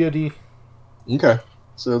 It's VOD. Okay,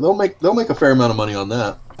 so they'll make a fair amount of money on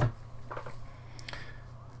that.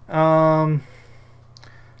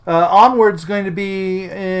 Onward's going to be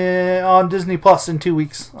on Disney Plus in 2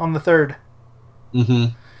 weeks on the 3rd.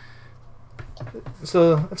 Mm-hmm.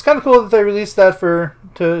 So it's kind of cool that they released that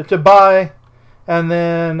to buy, and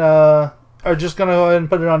then are just going to go ahead and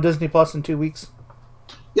put it on Disney Plus in 2 weeks.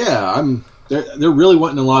 Yeah, they're really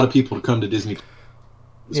wanting a lot of people to come to Disney,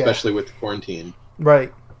 especially with the quarantine.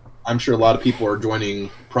 Right. I'm sure a lot of people are joining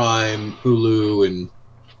Prime, Hulu, and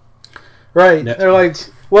right. Netflix. They're like,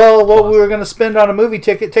 well, what we were going to spend on a movie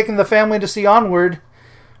ticket, taking the family to see Onward,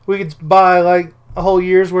 we could buy like a whole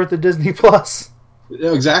year's worth of Disney Plus.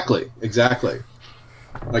 Exactly.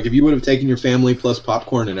 Like if you would have taken your family plus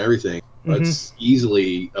popcorn and everything, that's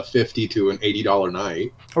easily a $50 to an $80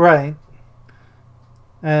 night. Right.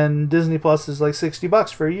 And Disney Plus is like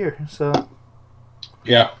 $60 for a year. So.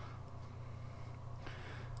 Yeah.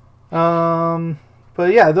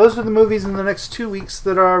 But yeah, those are the movies in the next 2 weeks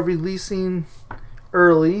that are releasing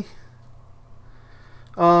early.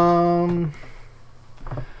 I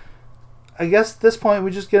guess at this point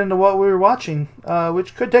we just get into what we were watching,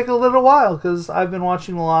 which could take a little while because I've been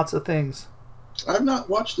watching lots of things. I've not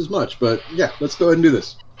watched as much, but yeah, let's go ahead and do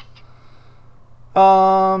this.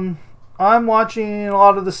 I'm watching a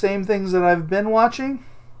lot of the same things that I've been watching.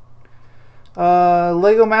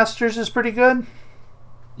 Lego Masters is pretty good.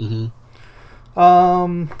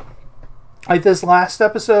 Like this last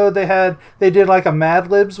episode, they did like a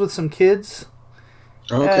Mad Libs with some kids,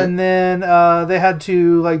 and then they had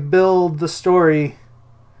to like build the story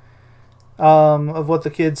of what the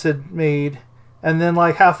kids had made, and then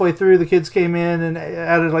like halfway through, the kids came in and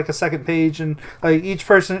added like a second page, and like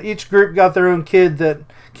each group got their own kid that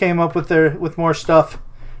came up with more stuff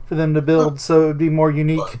for them to build, so it would be more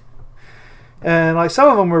unique. And like some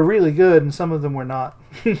of them were really good, and some of them were not.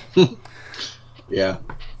 Yeah.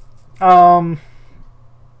 But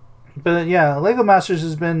yeah, Lego Masters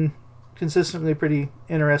has been consistently pretty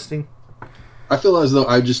interesting. I feel as though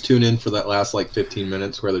I just tune in for that last like 15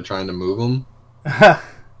 minutes where they're trying to move them.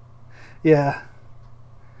 Yeah.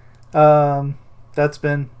 That's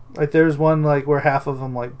been like there's one like where half of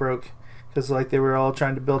them like broke because like they were all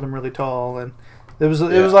trying to build them really tall, and it was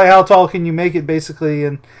like how tall can you make it basically,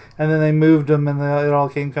 and then they moved them and it all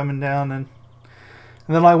came coming down, and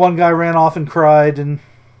then like one guy ran off and cried, and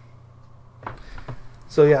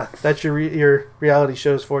so yeah, that's your reality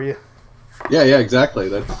shows for you. Yeah,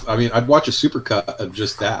 exactly. I'd watch a supercut of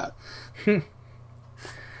just that.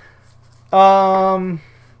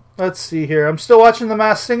 Let's see here. I'm still watching The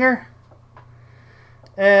Masked Singer,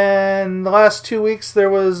 and the last 2 weeks there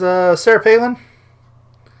was Sarah Palin.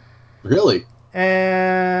 Really?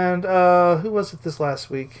 And who was it this last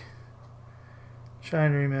week?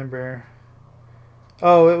 Trying to remember.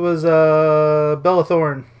 Oh, it was Bella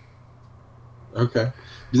Thorne. Okay.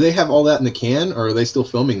 Do they have all that in the can, or are they still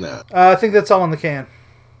filming that? I think that's all in the can.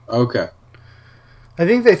 Okay. I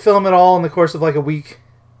think they film it all in the course of like a week.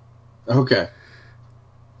 Okay.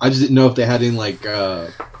 I just didn't know if they had any like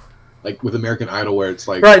with American Idol where it's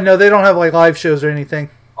like... Right, no, they don't have like live shows or anything.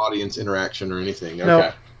 Audience interaction or anything. Okay.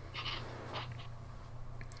 Nope.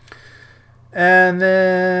 And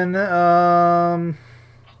then,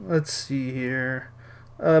 let's see here.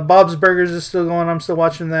 Bob's Burgers is still going. I'm still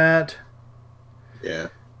watching that. Yeah.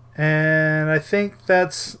 And I think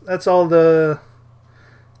that's all the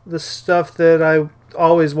stuff that I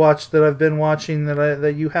always watch that I've been watching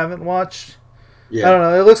that you haven't watched. Yeah. I don't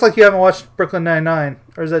know. It looks like you haven't watched Brooklyn Nine-Nine,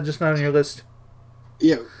 or is that just not on your list?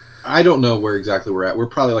 Yeah. I don't know where exactly we're at. We're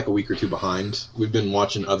probably like a week or two behind. We've been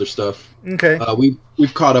watching other stuff. Okay.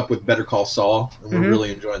 We've caught up with Better Call Saul, and we're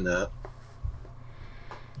really enjoying that.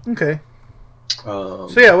 Okay. So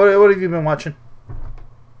yeah, what have you been watching?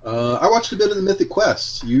 I watched a bit of the Mythic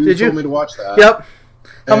Quest. You told me to watch that. Yep.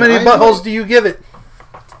 How many buttholes do you give it?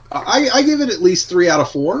 I give it at least 3 out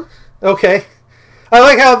of 4. Okay. I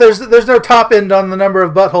like how there's no top end on the number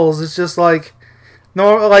of buttholes. It's just like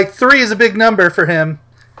 3 is a big number for him.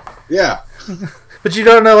 Yeah. But you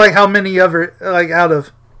don't know like how many ever like out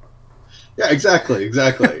of. Yeah, exactly.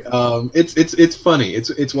 It's funny.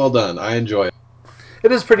 It's well done. I enjoy it.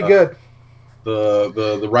 It is pretty good.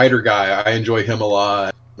 The writer guy, I enjoy him a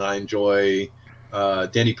lot. I enjoy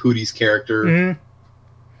Danny Pudi's character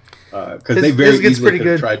because they very easily could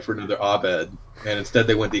have tried for another Abed, and instead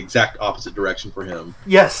they went the exact opposite direction for him.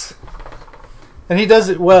 Yes, and he does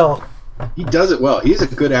it well. He does it well. He's a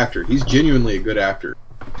good actor. He's genuinely a good actor.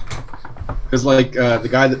 Because like the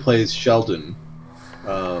guy that plays Sheldon,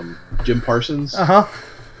 Jim Parsons,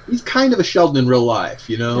 he's kind of a Sheldon in real life,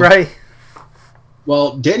 you know? Right.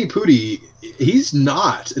 Well, Danny Pudi, he's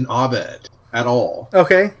not an Abed at all.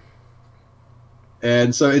 Okay.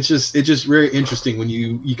 And so it's just very interesting when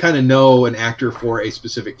you kind of know an actor for a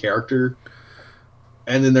specific character,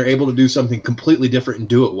 and then they're able to do something completely different and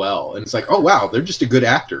do it well. And it's like, oh wow, they're just a good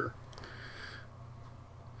actor.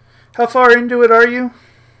 How far into it are you?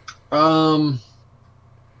 I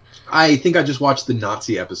think I just watched the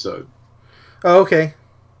Nazi episode. Oh, okay.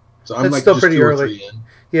 So I'm like still just pretty early. In.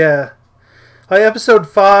 Yeah. Episode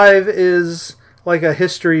 5 is like a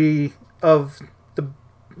history of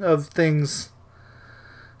things.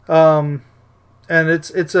 And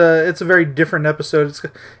it's a very different episode.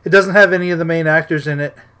 It doesn't have any of the main actors in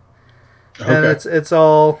it. Okay. And it's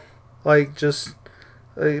all like just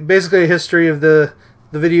basically a history of the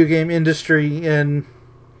video game industry in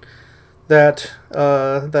that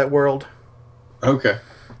world. Okay.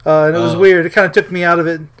 And it was weird. It kind of took me out of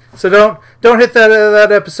it. So don't hit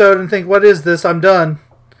that episode and think, what is this? I'm done.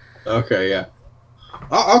 Okay, yeah.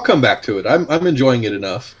 I'll come back to it. I'm enjoying it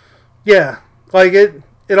enough. Yeah, like it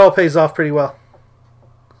all pays off pretty well.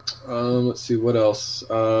 Let's see what else.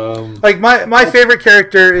 Like my favorite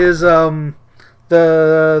character is the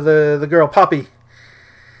girl Poppy.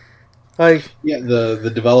 Like yeah,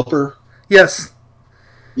 the developer. Yes.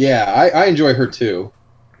 Yeah, I enjoy her too.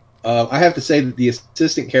 I have to say that the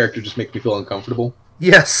assistant character just makes me feel uncomfortable.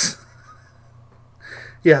 Yes.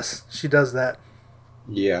 Yes, she does that.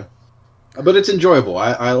 Yeah. But it's enjoyable.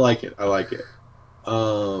 I like it. I like it.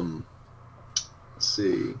 Let's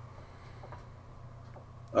see.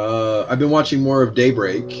 I've been watching more of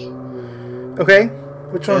Daybreak. Okay.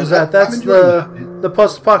 Which one is that? That's the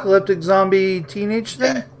post-apocalyptic zombie teenage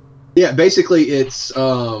thing? Yeah, basically it's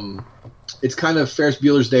kind of Ferris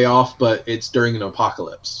Bueller's Day Off, but it's during an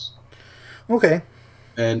apocalypse. Okay.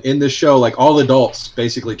 And in this show, like, all adults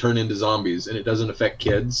basically turn into zombies, and it doesn't affect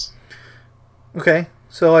kids. Okay.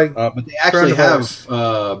 So, like, but they actually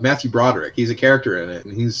have Matthew Broderick. He's a character in it,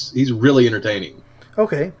 and he's really entertaining.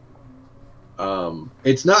 Okay.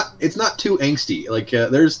 It's not too angsty. Like,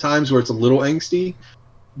 there's times where it's a little angsty,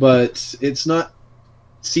 but it's not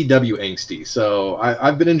CW angsty. So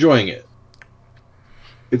I've been enjoying it.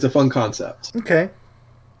 It's a fun concept. Okay.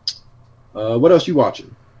 What else you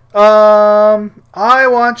watching? I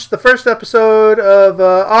watched the first episode of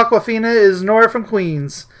Aquafina is Nora from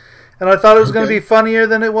Queens, and I thought it was going to be funnier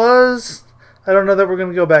than it was. I don't know that we're going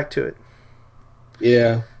to go back to it.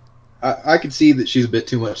 Yeah. I could see that she's a bit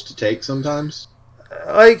too much to take sometimes.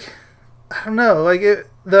 Like, I don't know. Like, it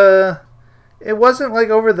wasn't, like,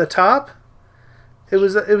 over the top. It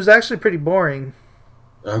was actually pretty boring.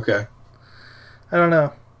 Okay. I don't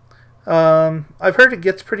know. I've heard it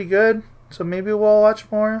gets pretty good, so maybe we'll watch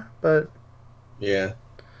more, but... Yeah.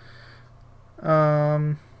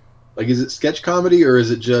 Like, is it sketch comedy, or is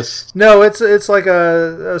it just... No, it's like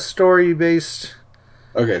a story-based...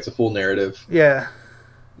 Okay, it's a full narrative. Yeah.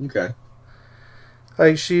 Okay.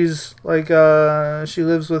 Like, she's, like, she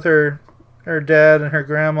lives with her dad and her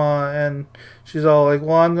grandma, and she's all like,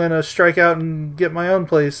 well, I'm going to strike out and get my own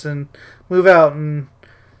place and move out, and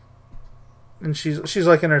she's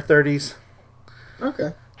like in her 30s.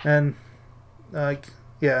 Okay. And, like,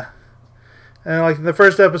 yeah. And, like, in the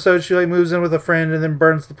first episode, she, like, moves in with a friend and then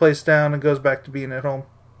burns the place down and goes back to being at home.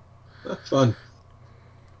 That's fun.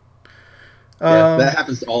 Yeah, that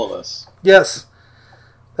happens to all of us. Yes.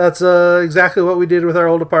 That's exactly what we did with our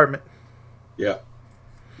old apartment. Yeah.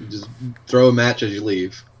 You just throw a match as you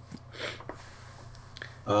leave.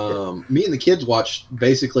 Me and the kids watched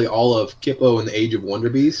basically all of Kippo and the Age of Wonder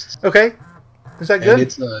Beasts. Okay. Is that good? And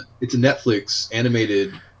it's a Netflix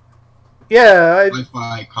animated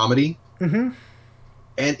sci-fi comedy. Mm-hmm.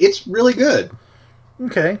 And it's really good.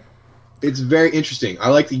 Okay. It's very interesting. I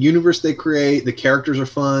like the universe they create. The characters are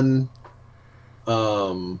fun.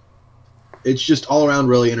 It's just all around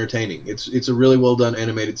really entertaining. It's a really well done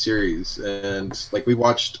animated series, and like we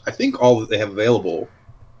watched, I think all that they have available.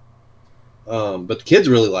 But the kids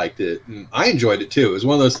really liked it, and I enjoyed it too. It was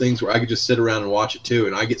one of those things where I could just sit around and watch it too,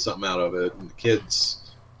 and I get something out of it. And the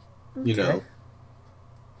kids, you know,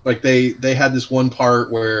 like they had this one part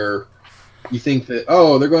where you think that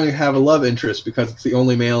they're going to have a love interest because it's the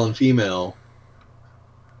only male and female,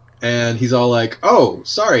 and he's all like, "Oh,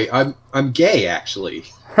 sorry, I'm gay actually."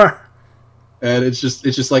 And it's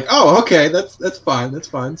just like, oh, okay, that's fine, that's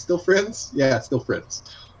fine. Still friends? Yeah, still friends.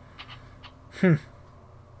 And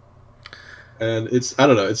it's, I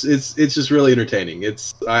don't know, it's just really entertaining.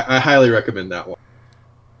 I highly recommend that one.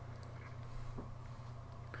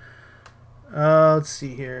 Let's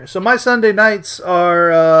see here. So my Sunday nights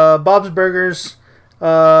are Bob's Burgers,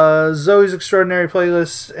 Zoe's Extraordinary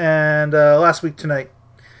Playlist, and Last Week Tonight.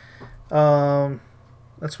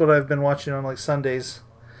 That's what I've been watching on like Sundays.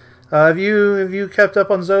 Have you kept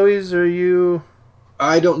up on Zoe's, or you?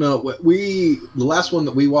 I don't know. The last one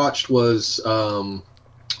that we watched was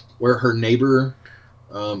where her neighbor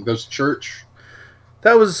goes to church.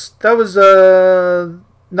 That was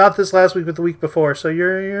not this last week, but the week before. So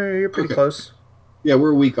you're pretty close. Yeah,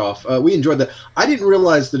 we're a week off. We enjoyed that. I didn't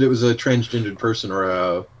realize that it was a transgendered person or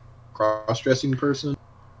a cross-dressing person.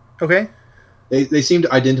 Okay. They seem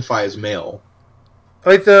to identify as male.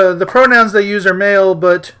 Like the pronouns they use are male,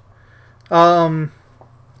 but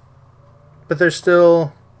they're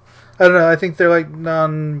still, I don't know, I think they're like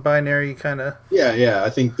non-binary kind of. Yeah, I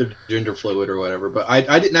think they're gender fluid or whatever, but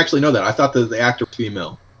I didn't actually know that. I thought that the actor was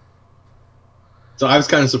female. So I was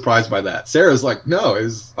kind of surprised by that. Sarah's like, no, it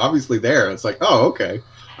was obviously there. It's like, oh, okay.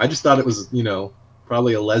 I just thought it was,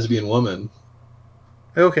 probably a lesbian woman.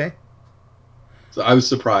 Okay. So I was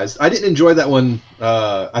surprised. I didn't enjoy that one.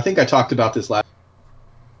 I think I talked about this last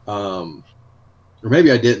or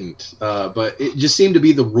maybe I didn't, but it just seemed to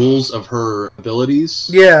be the rules of her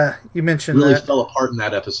abilities. Yeah, you mentioned really that. fell apart in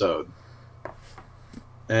that episode.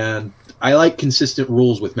 And I like consistent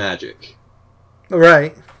rules with Magic.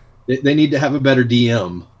 Right. They need to have a better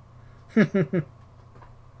DM.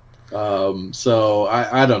 So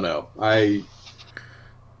I don't know. I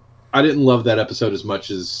didn't love that episode as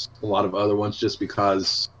much as a lot of other ones, just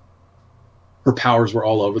because her powers were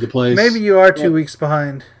all over the place. Maybe you are 2 weeks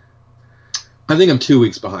behind. I think I'm 2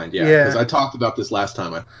 weeks behind. Yeah, because I talked about this last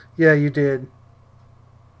time. Yeah, you did.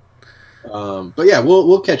 But yeah,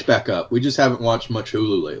 we'll catch back up. We just haven't watched much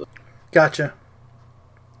Hulu lately. Gotcha.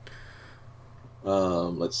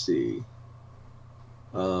 Let's see.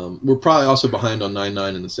 We're probably also behind on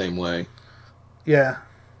 9-9 in the same way. Yeah.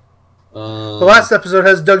 The last episode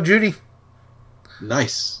has Doug Judy.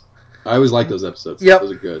 Nice. I always like those episodes. Yep.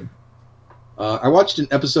 Those are good. I watched an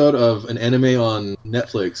episode of an anime on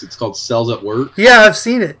Netflix. It's called Cells at Work. Yeah, I've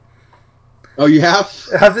seen it. Oh, you have?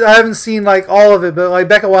 I haven't seen like all of it, but like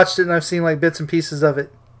Becca watched it and I've seen like bits and pieces of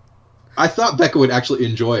it. I thought Becca would actually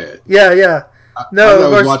enjoy it. Yeah.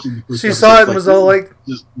 No, of course, she saw it and was all like,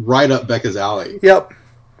 just right up Becca's alley. Yep.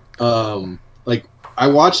 Like I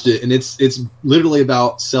watched it and it's literally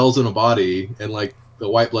about cells in a body, and like the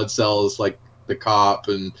white blood cells, like the cop,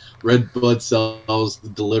 and red blood cells, the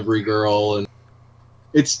delivery girl, and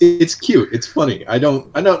it's cute. It's funny. I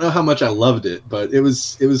don't know how much I loved it, but it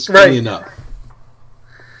was funny enough.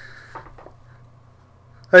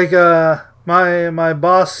 Like my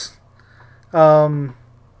boss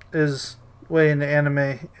is way into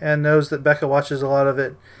anime and knows that Becca watches a lot of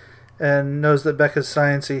it and knows that Becca's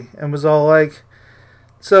sciencey, and was all like,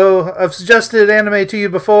 so I've suggested anime to you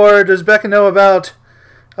before. Does Becca know about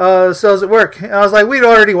Cells at Work? And I was like, we'd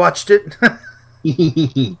already watched it.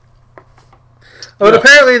 But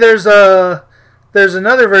apparently there's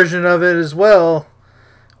another version of it as well,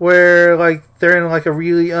 where like they're in like a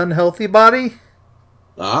really unhealthy body.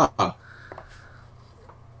 And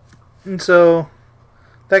so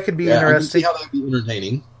that could be interesting. I can see how that would be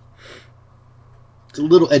entertaining. It's a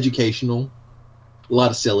little educational, a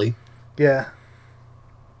lot of silly. Yeah.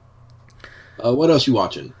 What else you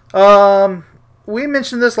watching? We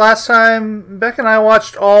mentioned this last time. Beck and I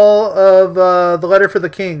watched all of The Letter for the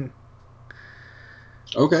King.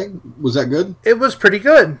 Okay, was that good? It was pretty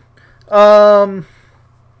good.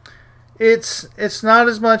 It's not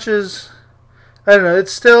as much as, I don't know.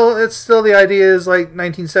 It's still the idea is like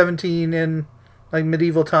 1917 in like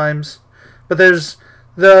medieval times, but there's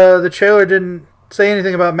the trailer didn't say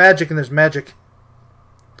anything about magic, and there's magic.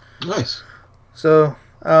 Nice. So,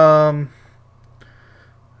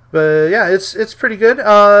 but yeah, it's pretty good.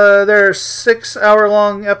 There are 6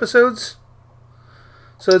 hour-long episodes.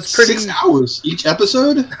 So it's pretty... 6 hours each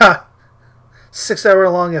episode? 6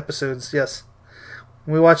 hour-long episodes, yes.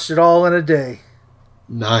 We watched it all in a day.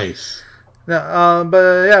 Nice. Now,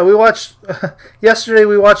 but yeah, we watched... yesterday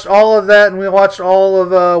we watched all of that, and we watched all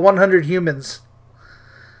of 100 Humans.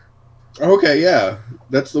 Okay, yeah.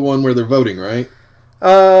 That's the one where they're voting, right?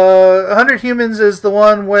 100 Humans is the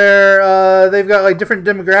one where they've got like different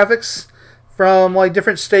demographics from like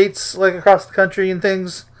different states, like across the country and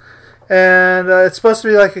things. And it's supposed to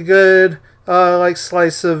be like a good like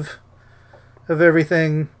slice of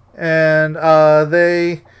everything, and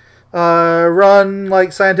they run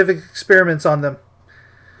like scientific experiments on them.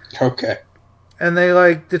 Okay. And they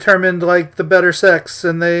like determined like the better sex,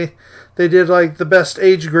 and they did like the best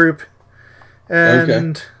age group,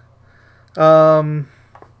 and I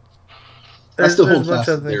still hold fast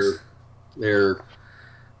that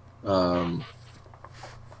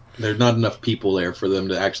there's not enough people there for them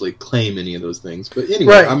to actually claim any of those things. But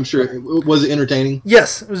anyway, right. I'm sure. Was it entertaining?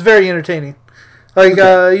 Yes, it was very entertaining. Like,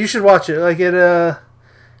 you should watch it. Like,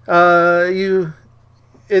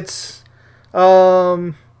 it's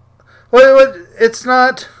it's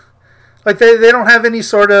not, like, they don't have any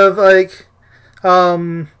sort of, like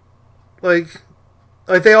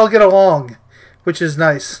they all get along, which is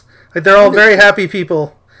nice. Like, they're all very happy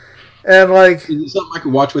people. And, like... Is it something I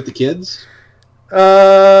could watch with the kids?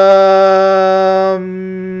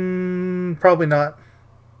 Probably not.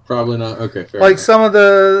 Probably not. Okay, fair like enough. some of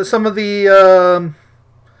the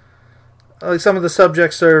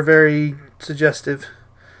subjects are very suggestive.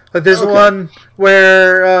 Like there's one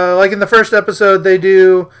where like in the first episode they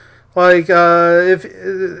do like if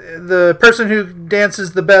the person who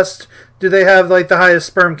dances the best, do they have like the highest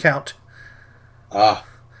sperm count? And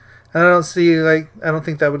I don't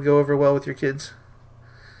think that would go over well with your kids.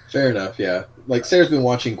 Fair enough, yeah. Like, Sarah's been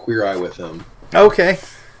watching Queer Eye with him. Okay.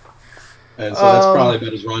 And so that's probably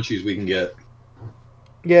about as raunchy as we can get.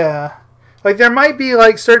 Yeah. Like, there might be,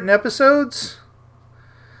 like, certain episodes.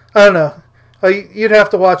 I don't know. Like, you'd have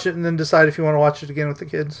to watch it and then decide if you want to watch it again with the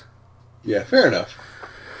kids. Yeah, fair enough.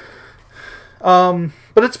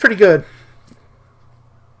 But it's pretty good.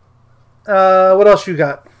 What else you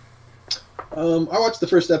got? I watched the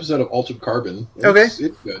first episode of Altered Carbon. Okay. It's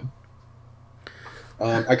good.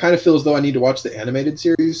 I kind of feel as though I need to watch the animated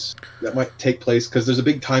series that might take place because there's a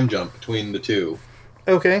big time jump between the two.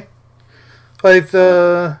 Okay. Like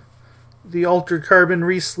the Altered Carbon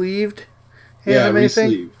re-sleeved anime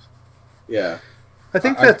thing? Yeah. I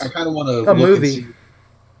think that's I kind of want to a movie. And see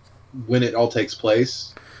when it all takes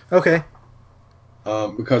place. Okay.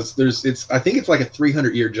 Because I think it's like a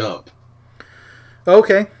 300-year jump.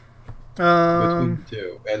 Okay. Between the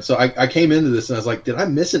two. And so I came into this and I was like, did I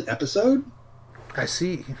miss an episode? I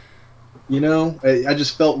see. You know, I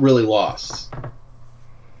just felt really lost.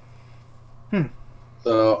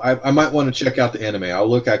 So I might want to check out the anime. I'll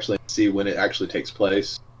look actually and see when it actually takes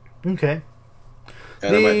place. Okay.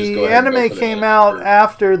 And the anime came out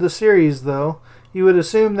after the series, though. You would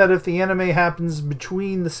assume that if the anime happens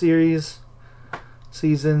between the series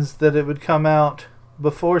seasons, that it would come out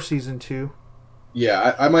before season 2.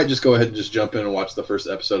 Yeah, I might just go ahead and just jump in and watch the first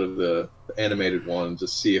episode of the animated one to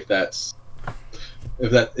see if that's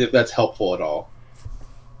helpful at all.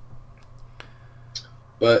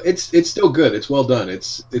 But it's still good. It's well done.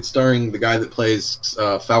 It's starring the guy that plays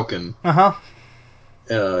Falcon.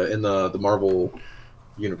 In the Marvel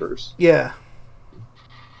universe. Yeah.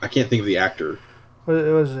 I can't think of the actor. What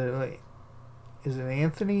was it like? Is it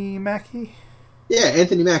Anthony Mackie? Yeah,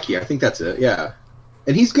 Anthony Mackie. I think that's it. Yeah,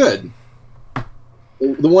 and he's good.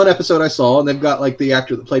 The one episode I saw, and they've got like the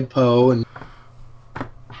actor that played Poe and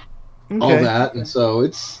all that, and so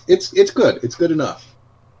it's good. It's good enough.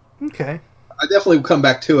 Okay. I definitely will come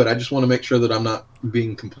back to it. I just want to make sure that I'm not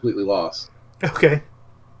being completely lost. Okay.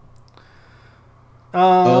 What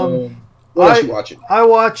else are you watching? I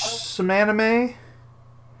watched some anime,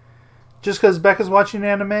 just because Becca's watching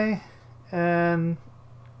anime, and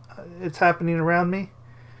it's happening around me.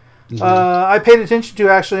 Mm-hmm. I paid attention to,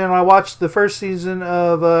 actually, and I watched the first season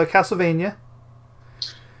of Castlevania.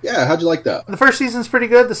 Yeah, how'd you like that? The first season's pretty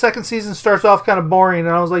good. The second season starts off kind of boring,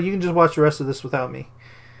 and I was like, you can just watch the rest of this without me.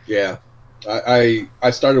 Yeah. I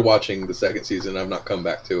started watching the second season. I've not come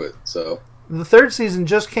back to it, so... The third season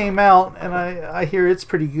just came out, and I hear it's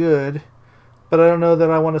pretty good, but I don't know that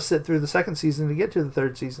I want to sit through the second season to get to the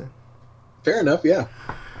third season. Fair enough, yeah.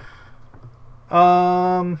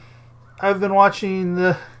 I've been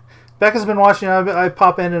watching Becca's been watching. I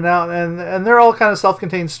pop in and out, and they're all kind of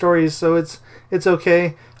self-contained stories, so it's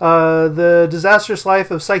okay. The Disastrous Life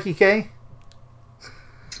of Psyche K.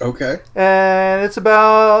 Okay. And it's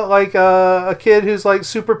about like a kid who's like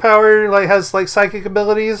superpowered, like has like psychic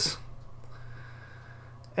abilities,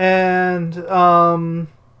 and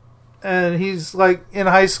he's like in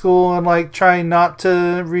high school and like trying not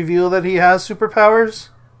to reveal that he has superpowers.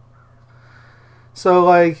 So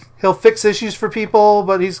like he'll fix issues for people,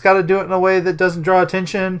 but he's got to do it in a way that doesn't draw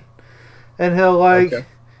attention. And he'll like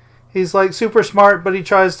he's like super smart, but he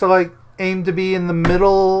tries to like aim to be in the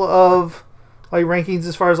middle of like rankings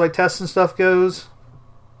as far as like tests and stuff goes.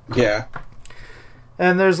 Yeah.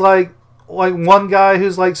 And there's like one guy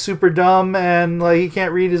who's like super dumb and like he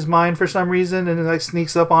can't read his mind for some reason, and it like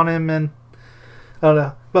sneaks up on him, and I don't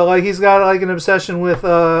know. But like he's got like an obsession with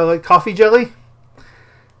like coffee jelly.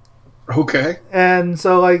 Okay. And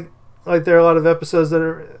so like there are a lot of episodes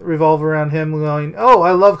that revolve around him going, "Oh,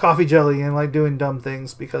 I love coffee jelly," and like doing dumb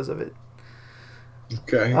things because of it.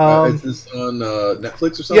 Okay. Is this on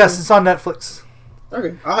Netflix or something? Yes, it's on Netflix.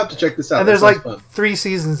 Okay, I'll have to check this out. And there's like 3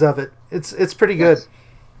 seasons of it. It's pretty good.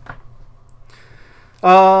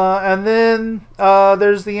 And then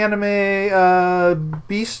there's the anime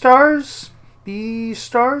Beastars.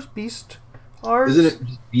 Beastars. Isn't it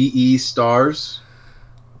Beastars?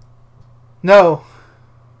 No.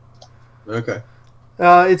 Okay.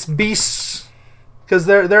 It's beasts because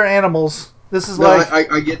they're animals. This is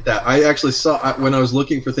I get that. I actually saw when I was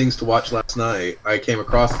looking for things to watch last night. I came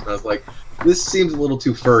across it and I was like, "This seems a little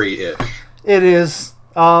too furry-ish." It is.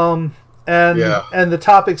 And the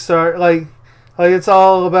topics are like it's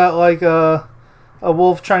all about like a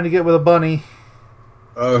wolf trying to get with a bunny.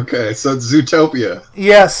 Okay, so it's Zootopia.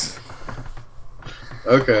 Yes.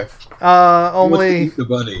 Okay. Only the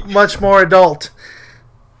bunny. Much more adult.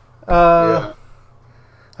 Like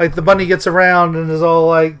the bunny gets around and is all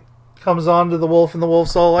like comes on to the wolf, and the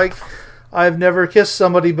wolf's all like, "I've never kissed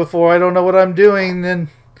somebody before. I don't know what I'm doing," and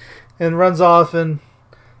runs off, and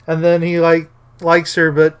then he like likes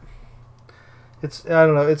her, but it's I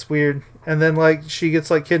don't know, it's weird. And then like she gets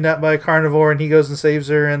like kidnapped by a carnivore, and he goes and saves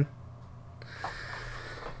her, and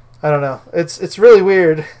I don't know. It's really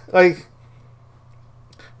weird. Like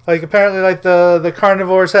apparently like the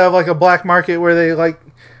carnivores have like a black market where they like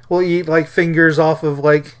will eat like fingers off of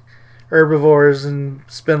like herbivores and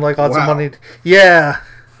spend like lots of money. Yeah.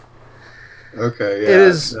 Okay. Yeah.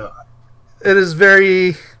 It is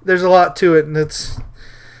very. There's a lot to it, and it's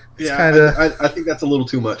Yeah, kinda... I think that's a little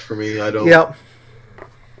too much for me. I don't. Yep.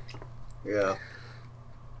 Yeah.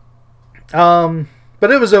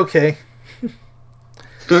 But it was okay.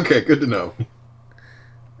 Okay, good to know.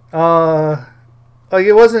 Like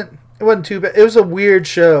it wasn't too bad. It was a weird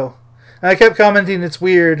show. And I kept commenting it's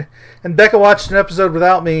weird. And Becca watched an episode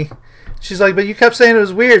without me. She's like, "But you kept saying it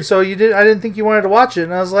was weird, so I didn't think you wanted to watch it."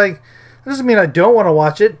 And I was like, "That doesn't mean I don't want to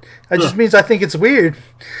watch it. It just means I think it's weird."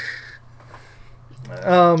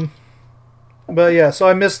 But yeah, so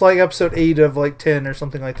I missed like episode 8 of like 10 or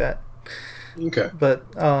something like that. Okay. But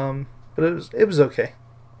it was okay.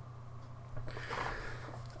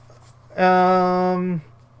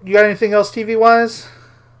 You got anything else TV wise?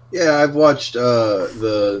 Yeah, I've watched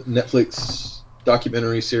the Netflix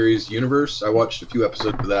documentary series Universe. I watched a few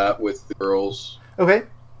episodes of that with the girls. Okay.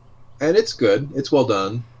 And it's good. It's well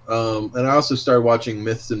done. And I also started watching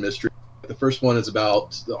Myths and Mysteries. The first one is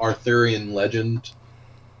about the Arthurian legend.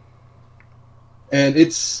 And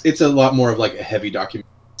it's a lot more of like a heavy documentary.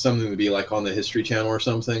 Something to be like on the History Channel or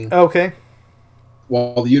something. Okay.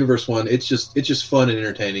 While the Universe one, it's just fun and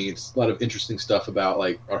entertaining. It's a lot of interesting stuff about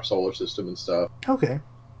like our solar system and stuff. Okay.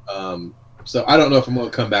 So I don't know if I'm going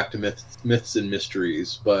to come back to Myths and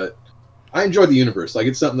Mysteries, but I enjoy the Universe. Like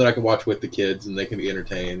it's something that I can watch with the kids and they can be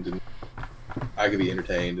entertained and I can be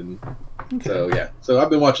entertained. And okay. So yeah, so I've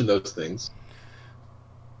been watching those things.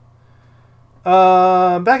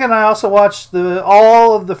 Becca and I also watched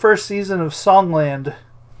all of the first season of Songland.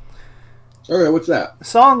 Okay, what's that?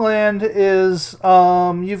 Songland is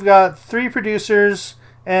you've got 3 producers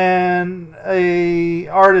and a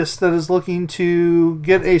artist that is looking to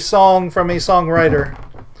get a song from a songwriter.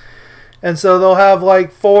 And so they'll have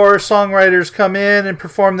like 4 songwriters come in and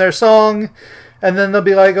perform their song, and then they'll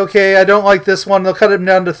be like, okay, I don't like this one. They'll cut them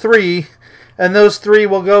down to 3, and those 3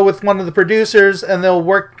 will go with one of the producers, and they'll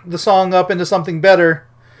work the song up into something better,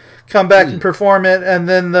 come back and perform it, and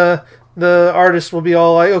then the artist will be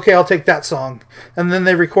all like, okay, I'll take that song. And then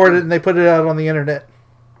they record it and they put it out on the internet.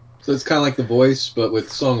 So it's kind of like The Voice, but with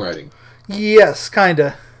songwriting. Yes, kind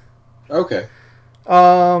of. Okay.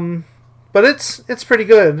 But it's pretty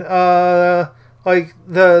good. Like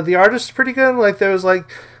the artist is pretty good. Like there was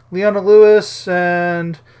like Leona Lewis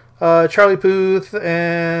and Charlie Puth,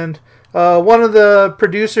 and one of the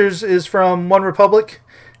producers is from One Republic.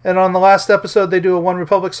 And on the last episode, they do a One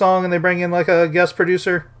Republic song, and they bring in like a guest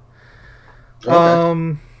producer.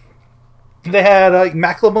 Okay. They had like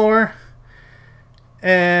Macklemore,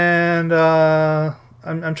 and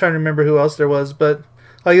I'm trying to remember who else there was, but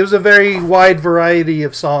like it was a very wide variety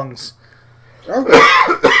of songs. Okay.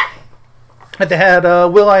 And they had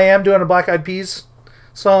will.i.am doing a Black Eyed Peas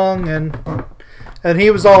song, and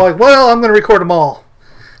he was all like, "Well, I'm going to record them all."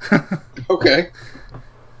 Okay.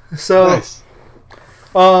 So, nice.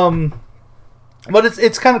 But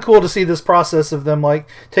it's kind of cool to see this process of them like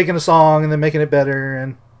taking a song and then making it better.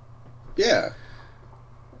 And yeah,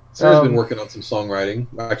 Sarah's been working on some songwriting.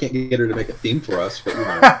 I can't get her to make a theme for us, but you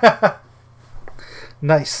know.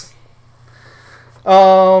 Nice.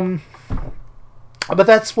 But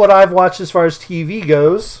that's what I've watched as far as TV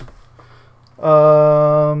goes.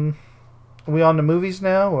 Are we on to movies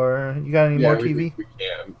now, or you got any more TV? We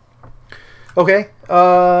can. Okay.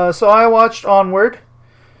 So I watched Onward.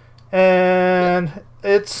 And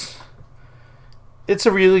it's a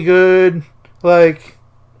really good like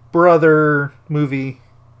brother movie.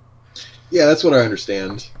 Yeah, that's what I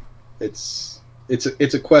understand. It's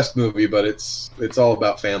a quest movie, but it's all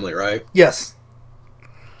about family, right? Yes.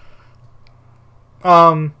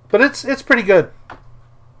 But it's pretty good.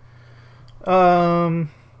 Like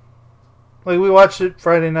we watched it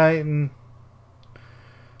Friday night and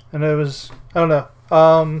it was, I don't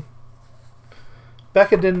know.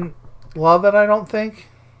 Becca didn't love it, I don't think.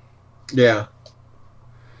 Yeah.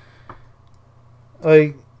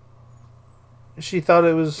 Like, she thought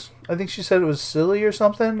it was, I think she said it was silly or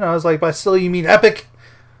something. And I was like, by silly you mean epic?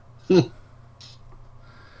 Yeah,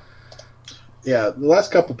 the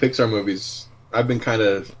last couple Pixar movies, I've been kind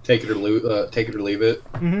of take it or leave it.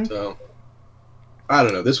 Mm-hmm. So, I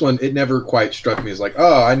don't know. This one, it never quite struck me as like,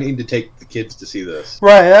 oh, I need to take the kids to see this.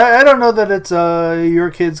 Right. I don't know that it's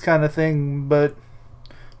your kids kind of thing, but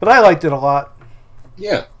I liked it a lot.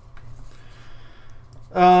 Yeah.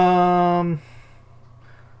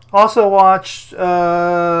 Also watched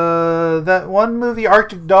that one movie,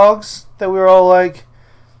 Arctic Dogs, that we were all like,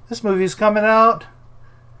 this movie's coming out.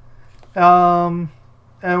 And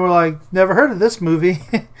we're like, never heard of this movie.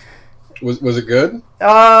 Was it good?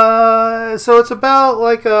 So it's about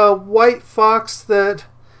like a white fox that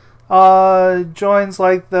joins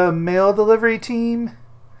like the mail delivery team.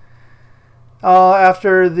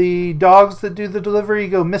 after the dogs that do the delivery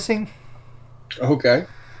go missing. Okay.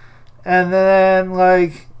 And then,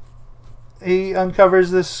 like, he uncovers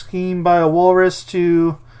this scheme by a walrus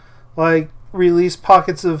to, like, release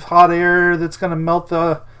pockets of hot air that's going to melt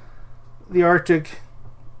the Arctic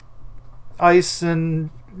ice and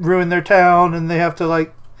ruin their town, and they have to,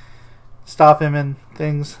 like, stop him and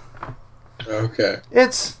things. Okay.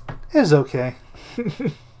 It was okay.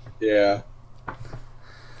 Yeah.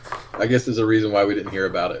 I guess there's a reason why we didn't hear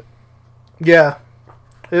about it. Yeah.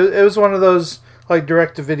 It was one of those, like,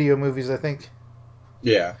 direct-to-video movies, I think.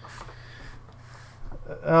 Yeah.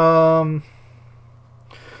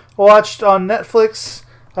 Watched on Netflix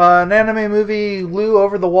an anime movie, Lu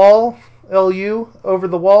Over the Wall. L-U, Over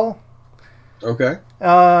the Wall. Okay.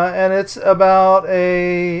 And it's about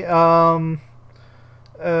a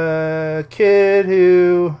kid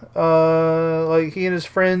who, like, he and his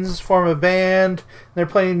friends form a band. They're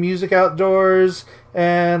playing music outdoors,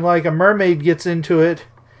 and, like, a mermaid gets into it,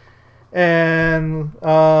 and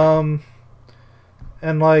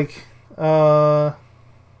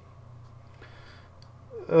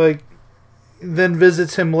then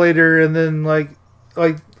visits him later, and then like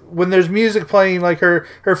when there's music playing, like her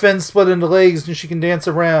fins split into legs and she can dance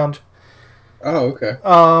around. Oh, okay.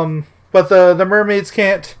 But the mermaids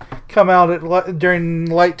can't come out during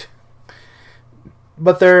light.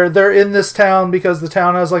 But they're in this town because the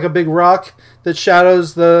town has like a big rock that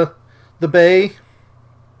shadows the bay.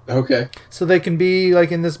 Okay. So they can be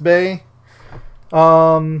like in this bay.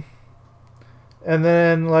 And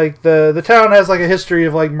then like the town has like a history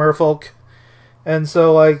of like merfolk. And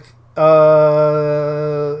so like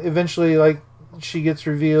eventually like she gets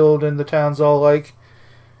revealed and the town's all like,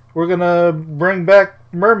 we're gonna bring back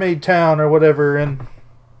Mermaid Town or whatever, and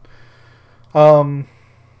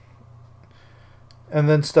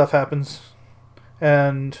then stuff happens,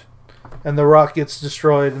 and the rock gets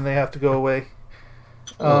destroyed and they have to go away.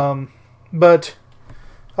 But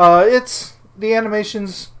it's the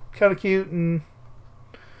animation's kind of cute, and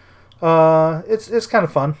it's kind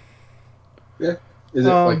of fun. Yeah. Is it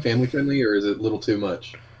like family friendly, or is it a little too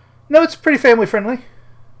much? No, it's pretty family friendly.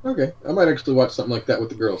 Okay, I might actually watch something like that with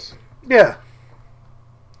the girls. Yeah.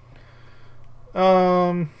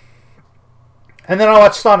 And then I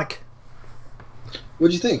watched Sonic.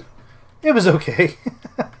 What'd you think? It was okay.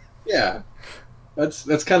 Yeah,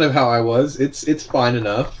 that's kind of how I was. It's fine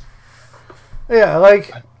enough. Yeah,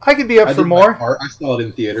 like I could be up for more. I saw it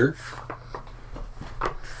in theater.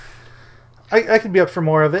 I could be up for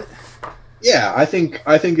more of it. Yeah, I think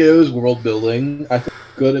it was world building. I think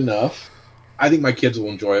good enough. I think my kids will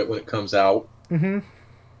enjoy it when it comes out. Mm-hmm.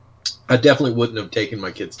 I definitely wouldn't have taken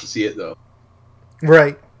my kids to see it though.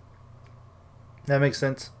 Right. That makes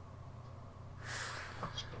sense.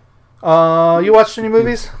 You watched any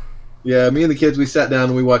movies? Yeah, me and the kids, we sat down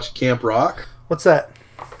and we watched Camp Rock. What's that?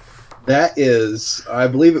 That is, I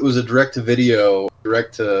believe it was a direct-to-video,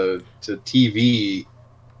 direct-to-TV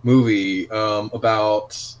movie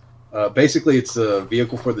about, basically it's a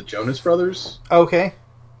vehicle for the Jonas Brothers. Okay.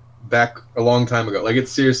 Back a long time ago. Like,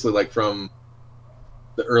 it's seriously like from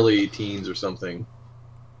the early teens or something.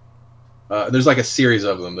 There's like a series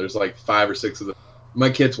of them. There's like 5 or 6 of them. My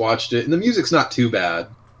kids watched it, and the music's not too bad.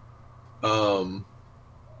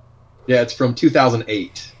 Yeah, it's from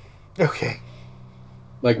 2008. Okay.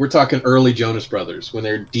 Like, we're talking early Jonas Brothers, when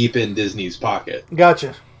they're deep in Disney's pocket.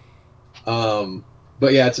 Gotcha.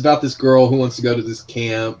 But yeah, it's about this girl who wants to go to this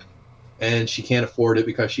camp, and she can't afford it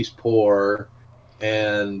because she's poor,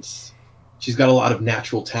 and she's got a lot of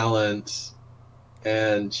natural talent,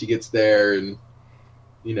 and she gets there, and,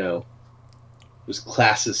 you know, there's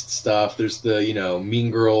classist stuff, there's the, you know, mean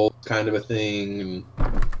girl kind of a thing, and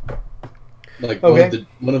like okay.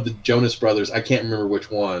 one of the Jonas Brothers, I can't remember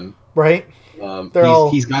which one. Right.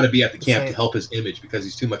 He's got to be at the camp to help his image because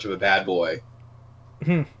he's too much of a bad boy.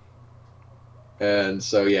 Hmm. And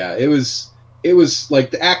so yeah, it was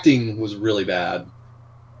like the acting was really bad,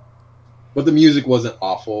 but the music wasn't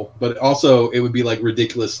awful. But also it would be like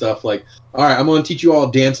ridiculous stuff like, all right, I'm going to teach you all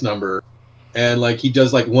a dance number, and like he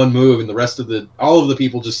does like one move, and the rest of all of the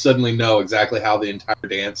people just suddenly know exactly how the entire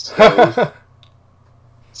dance goes.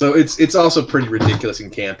 So it's also pretty ridiculous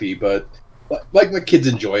and campy, but like my kids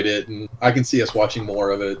enjoyed it, and I can see us watching more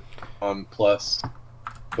of it on Plus.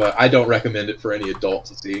 But I don't recommend it for any adult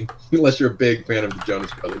to see, unless you're a big fan of the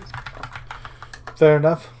Jonas Brothers. Fair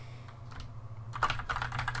enough.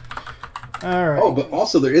 All right. Oh, but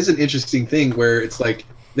also there is an interesting thing where it's like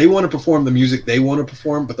they want to perform the music they want to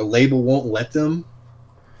perform, but the label won't let them.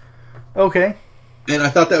 Okay. And I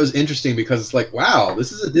thought that was interesting because it's like, wow,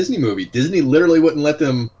 this is a Disney movie. Disney literally wouldn't let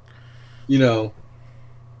them, you know,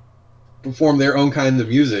 perform their own kind of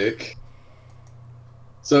music.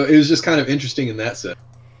 So it was just kind of interesting in that sense.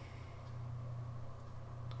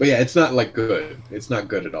 But yeah, it's not like good. It's not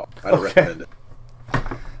good at all. I don't recommend it.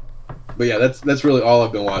 But yeah, that's really all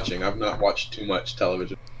I've been watching. I've not watched too much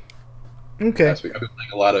television. Okay. Last week I've been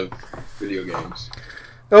playing a lot of video games.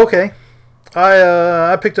 Okay.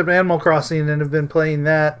 I picked up Animal Crossing and have been playing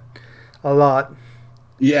that a lot.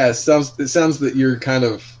 Yeah, it sounds that you're kind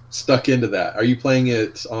of stuck into that. Are you playing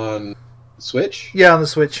it on Switch? Yeah, on the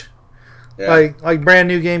Switch. Yeah. Like brand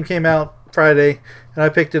new game came out Friday, and I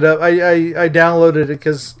picked it up. I downloaded it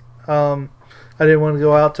because I didn't want to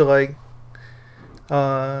go out to like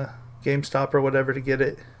GameStop or whatever to get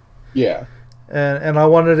it. Yeah. And I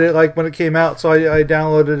wanted it like when it came out, so I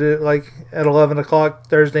downloaded it like at 11 o'clock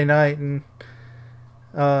Thursday night, and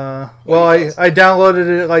I downloaded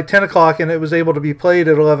it at like 10 o'clock, and it was able to be played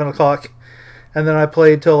at 11 o'clock. And then I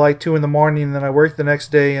played till like 2 in the morning, and then I worked the next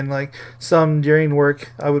day, and like some during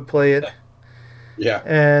work I would play it. Yeah.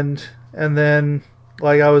 And then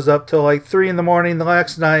like I was up till like 3 in the morning the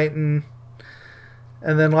last night, and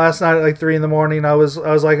then last night at like 3 in the morning I was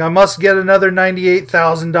like, I must get another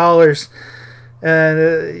 $98,000.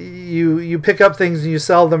 And you pick up things and you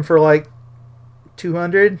sell them for like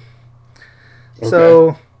 200. Okay.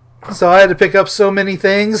 So I had to pick up so many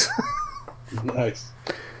things. Nice.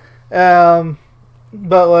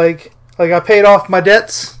 But like I paid off my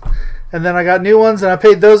debts, and then I got new ones, and I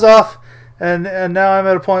paid those off, and now I'm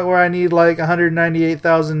at a point where I need like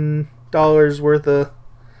 $198,000 worth of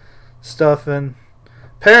stuff, and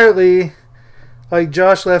apparently, like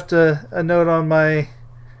Josh left a note on my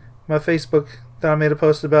Facebook that I made a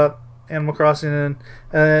post about Animal Crossing,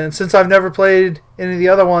 and since I've never played any of the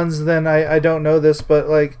other ones, then I don't know this, but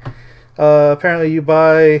like apparently you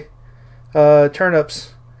buy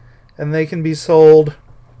turnips, and they can be sold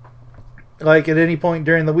like at any point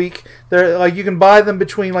during the week. They're like, you can buy them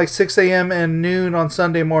between like 6 a.m. and noon on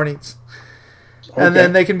Sunday mornings, and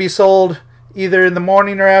then they can be sold either in the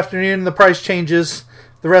morning or afternoon. The price changes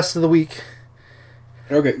the rest of the week.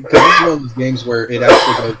 Okay, because it's one of those games where it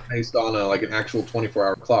actually goes based on like an actual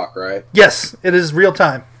 24-hour clock, right? Yes, it is real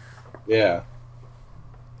time. Yeah.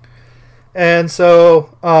 And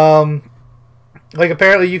so, like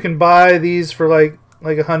apparently you can buy these for like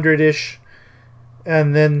 100-ish,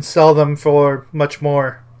 and then sell them for much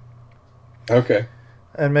more. Okay.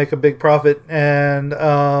 And make a big profit, and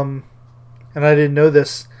I didn't know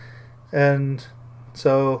this, and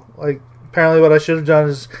so like apparently what I should have done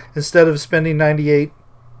is, instead of spending $98,000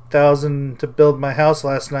 to build my house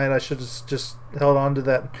last night, I should have just held on to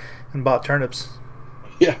that and bought turnips.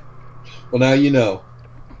 Yeah. Well, now you know.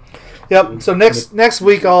 Yep. So next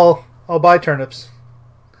week I'll buy turnips.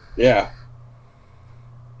 Yeah.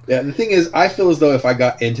 Yeah. The thing is, I feel as though if I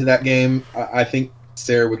got into that game, I think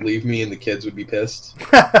Sarah would leave me and the kids would be pissed.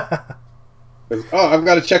 I've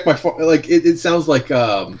got to check my phone. Like it sounds like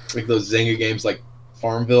those Zynga games, like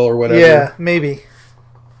Farmville or whatever. Yeah, maybe.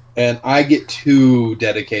 And I get too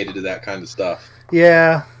dedicated to that kind of stuff.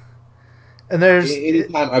 Yeah. And there's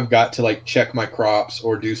anytime I've got to like check my crops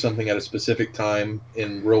or do something at a specific time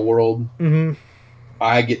in real world,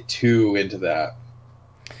 I get too into that.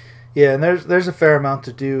 Yeah, and there's a fair amount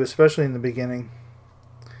to do, especially in the beginning.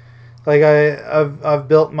 Like I've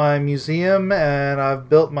built my museum, and I've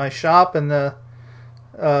built my shop, and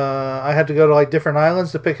I had to go to like different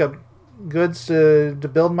islands to pick up goods to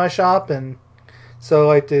build my shop, and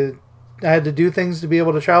so I had to do things to be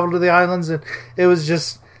able to travel to the islands, and it was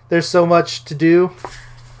just, there's so much to do.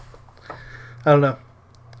 I don't know,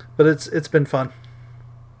 but it's been fun.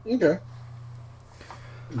 Okay.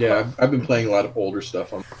 Yeah, I've been playing a lot of older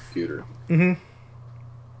stuff on the computer.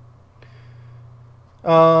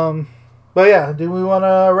 But yeah, do we want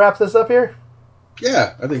to wrap this up here?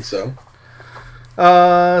 Yeah, I think so.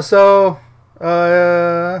 I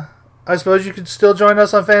suppose you could still join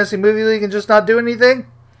us on Fantasy Movie League and just not do anything?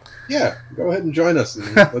 Yeah, go ahead and join us,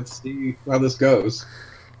 and let's see how this goes.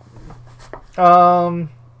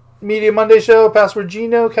 Media Monday Show, password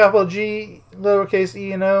Gino, capital G, lowercase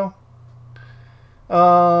e and o.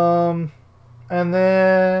 And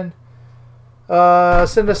then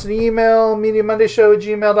send us an email,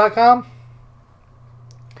 mediamondayshow@gmail.com.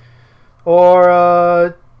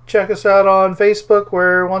 Or check us out on Facebook,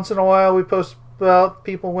 where once in a while we post about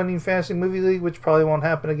people winning Fantasy Movie League, which probably won't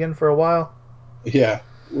happen again for a while. Yeah,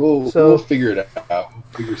 we'll figure it out. We'll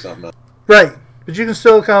figure something out. Right, but you can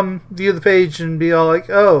still come view the page and be all like,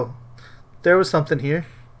 "Oh, there was something here."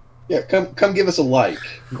 Yeah, come give us a like.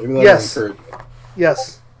 Maybe that'll encourage.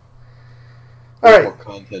 Yes. All right. More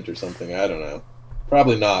content or something. I don't know.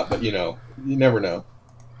 Probably not, but you never know.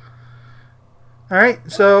 All right,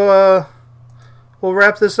 so we'll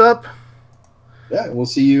wrap this up. Yeah, we'll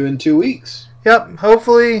see you in 2 weeks. Yep,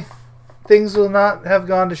 hopefully things will not have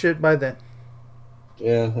gone to shit by then.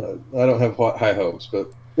 Yeah, I don't have high hopes,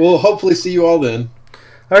 but we'll hopefully see you all then.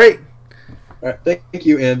 All right. All right, thank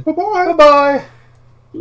you, and bye-bye. Bye-bye.